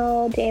close.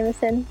 Oh,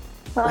 Jameson.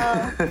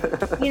 Oh,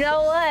 you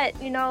know what?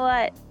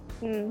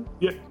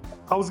 Yeah,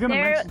 I was gonna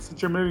mention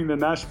since you're moving to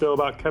Nashville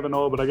about Kevin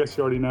Ohl, but I guess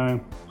you already know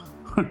him.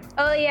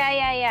 Oh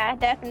yeah,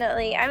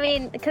 definitely. I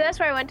mean, because that's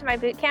where I went to my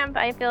boot camp.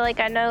 I feel like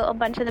I know a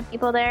bunch of the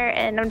people there,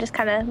 and I'm just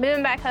kind of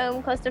moving back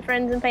home, close to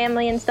friends and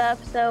family and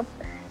stuff. So,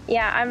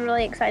 yeah, I'm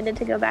really excited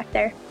to go back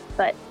there.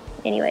 But,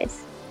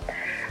 anyways,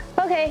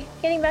 okay,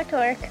 getting back to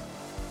work.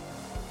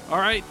 All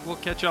right. We'll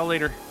catch y'all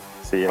later.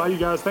 See ya. Bye, you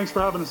guys. Thanks for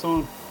having us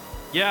on.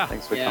 Yeah.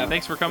 Thanks for coming.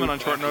 Thanks for coming on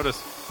short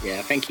notice.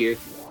 Yeah, thank you.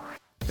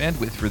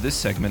 Bandwidth for this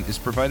segment is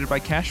provided by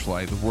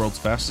CacheFly, the world's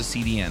fastest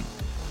CDN.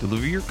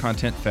 Deliver your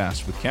content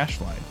fast with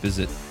CacheFly.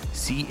 Visit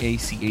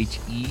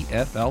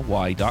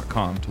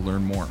CACHEFLY.com to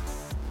learn more.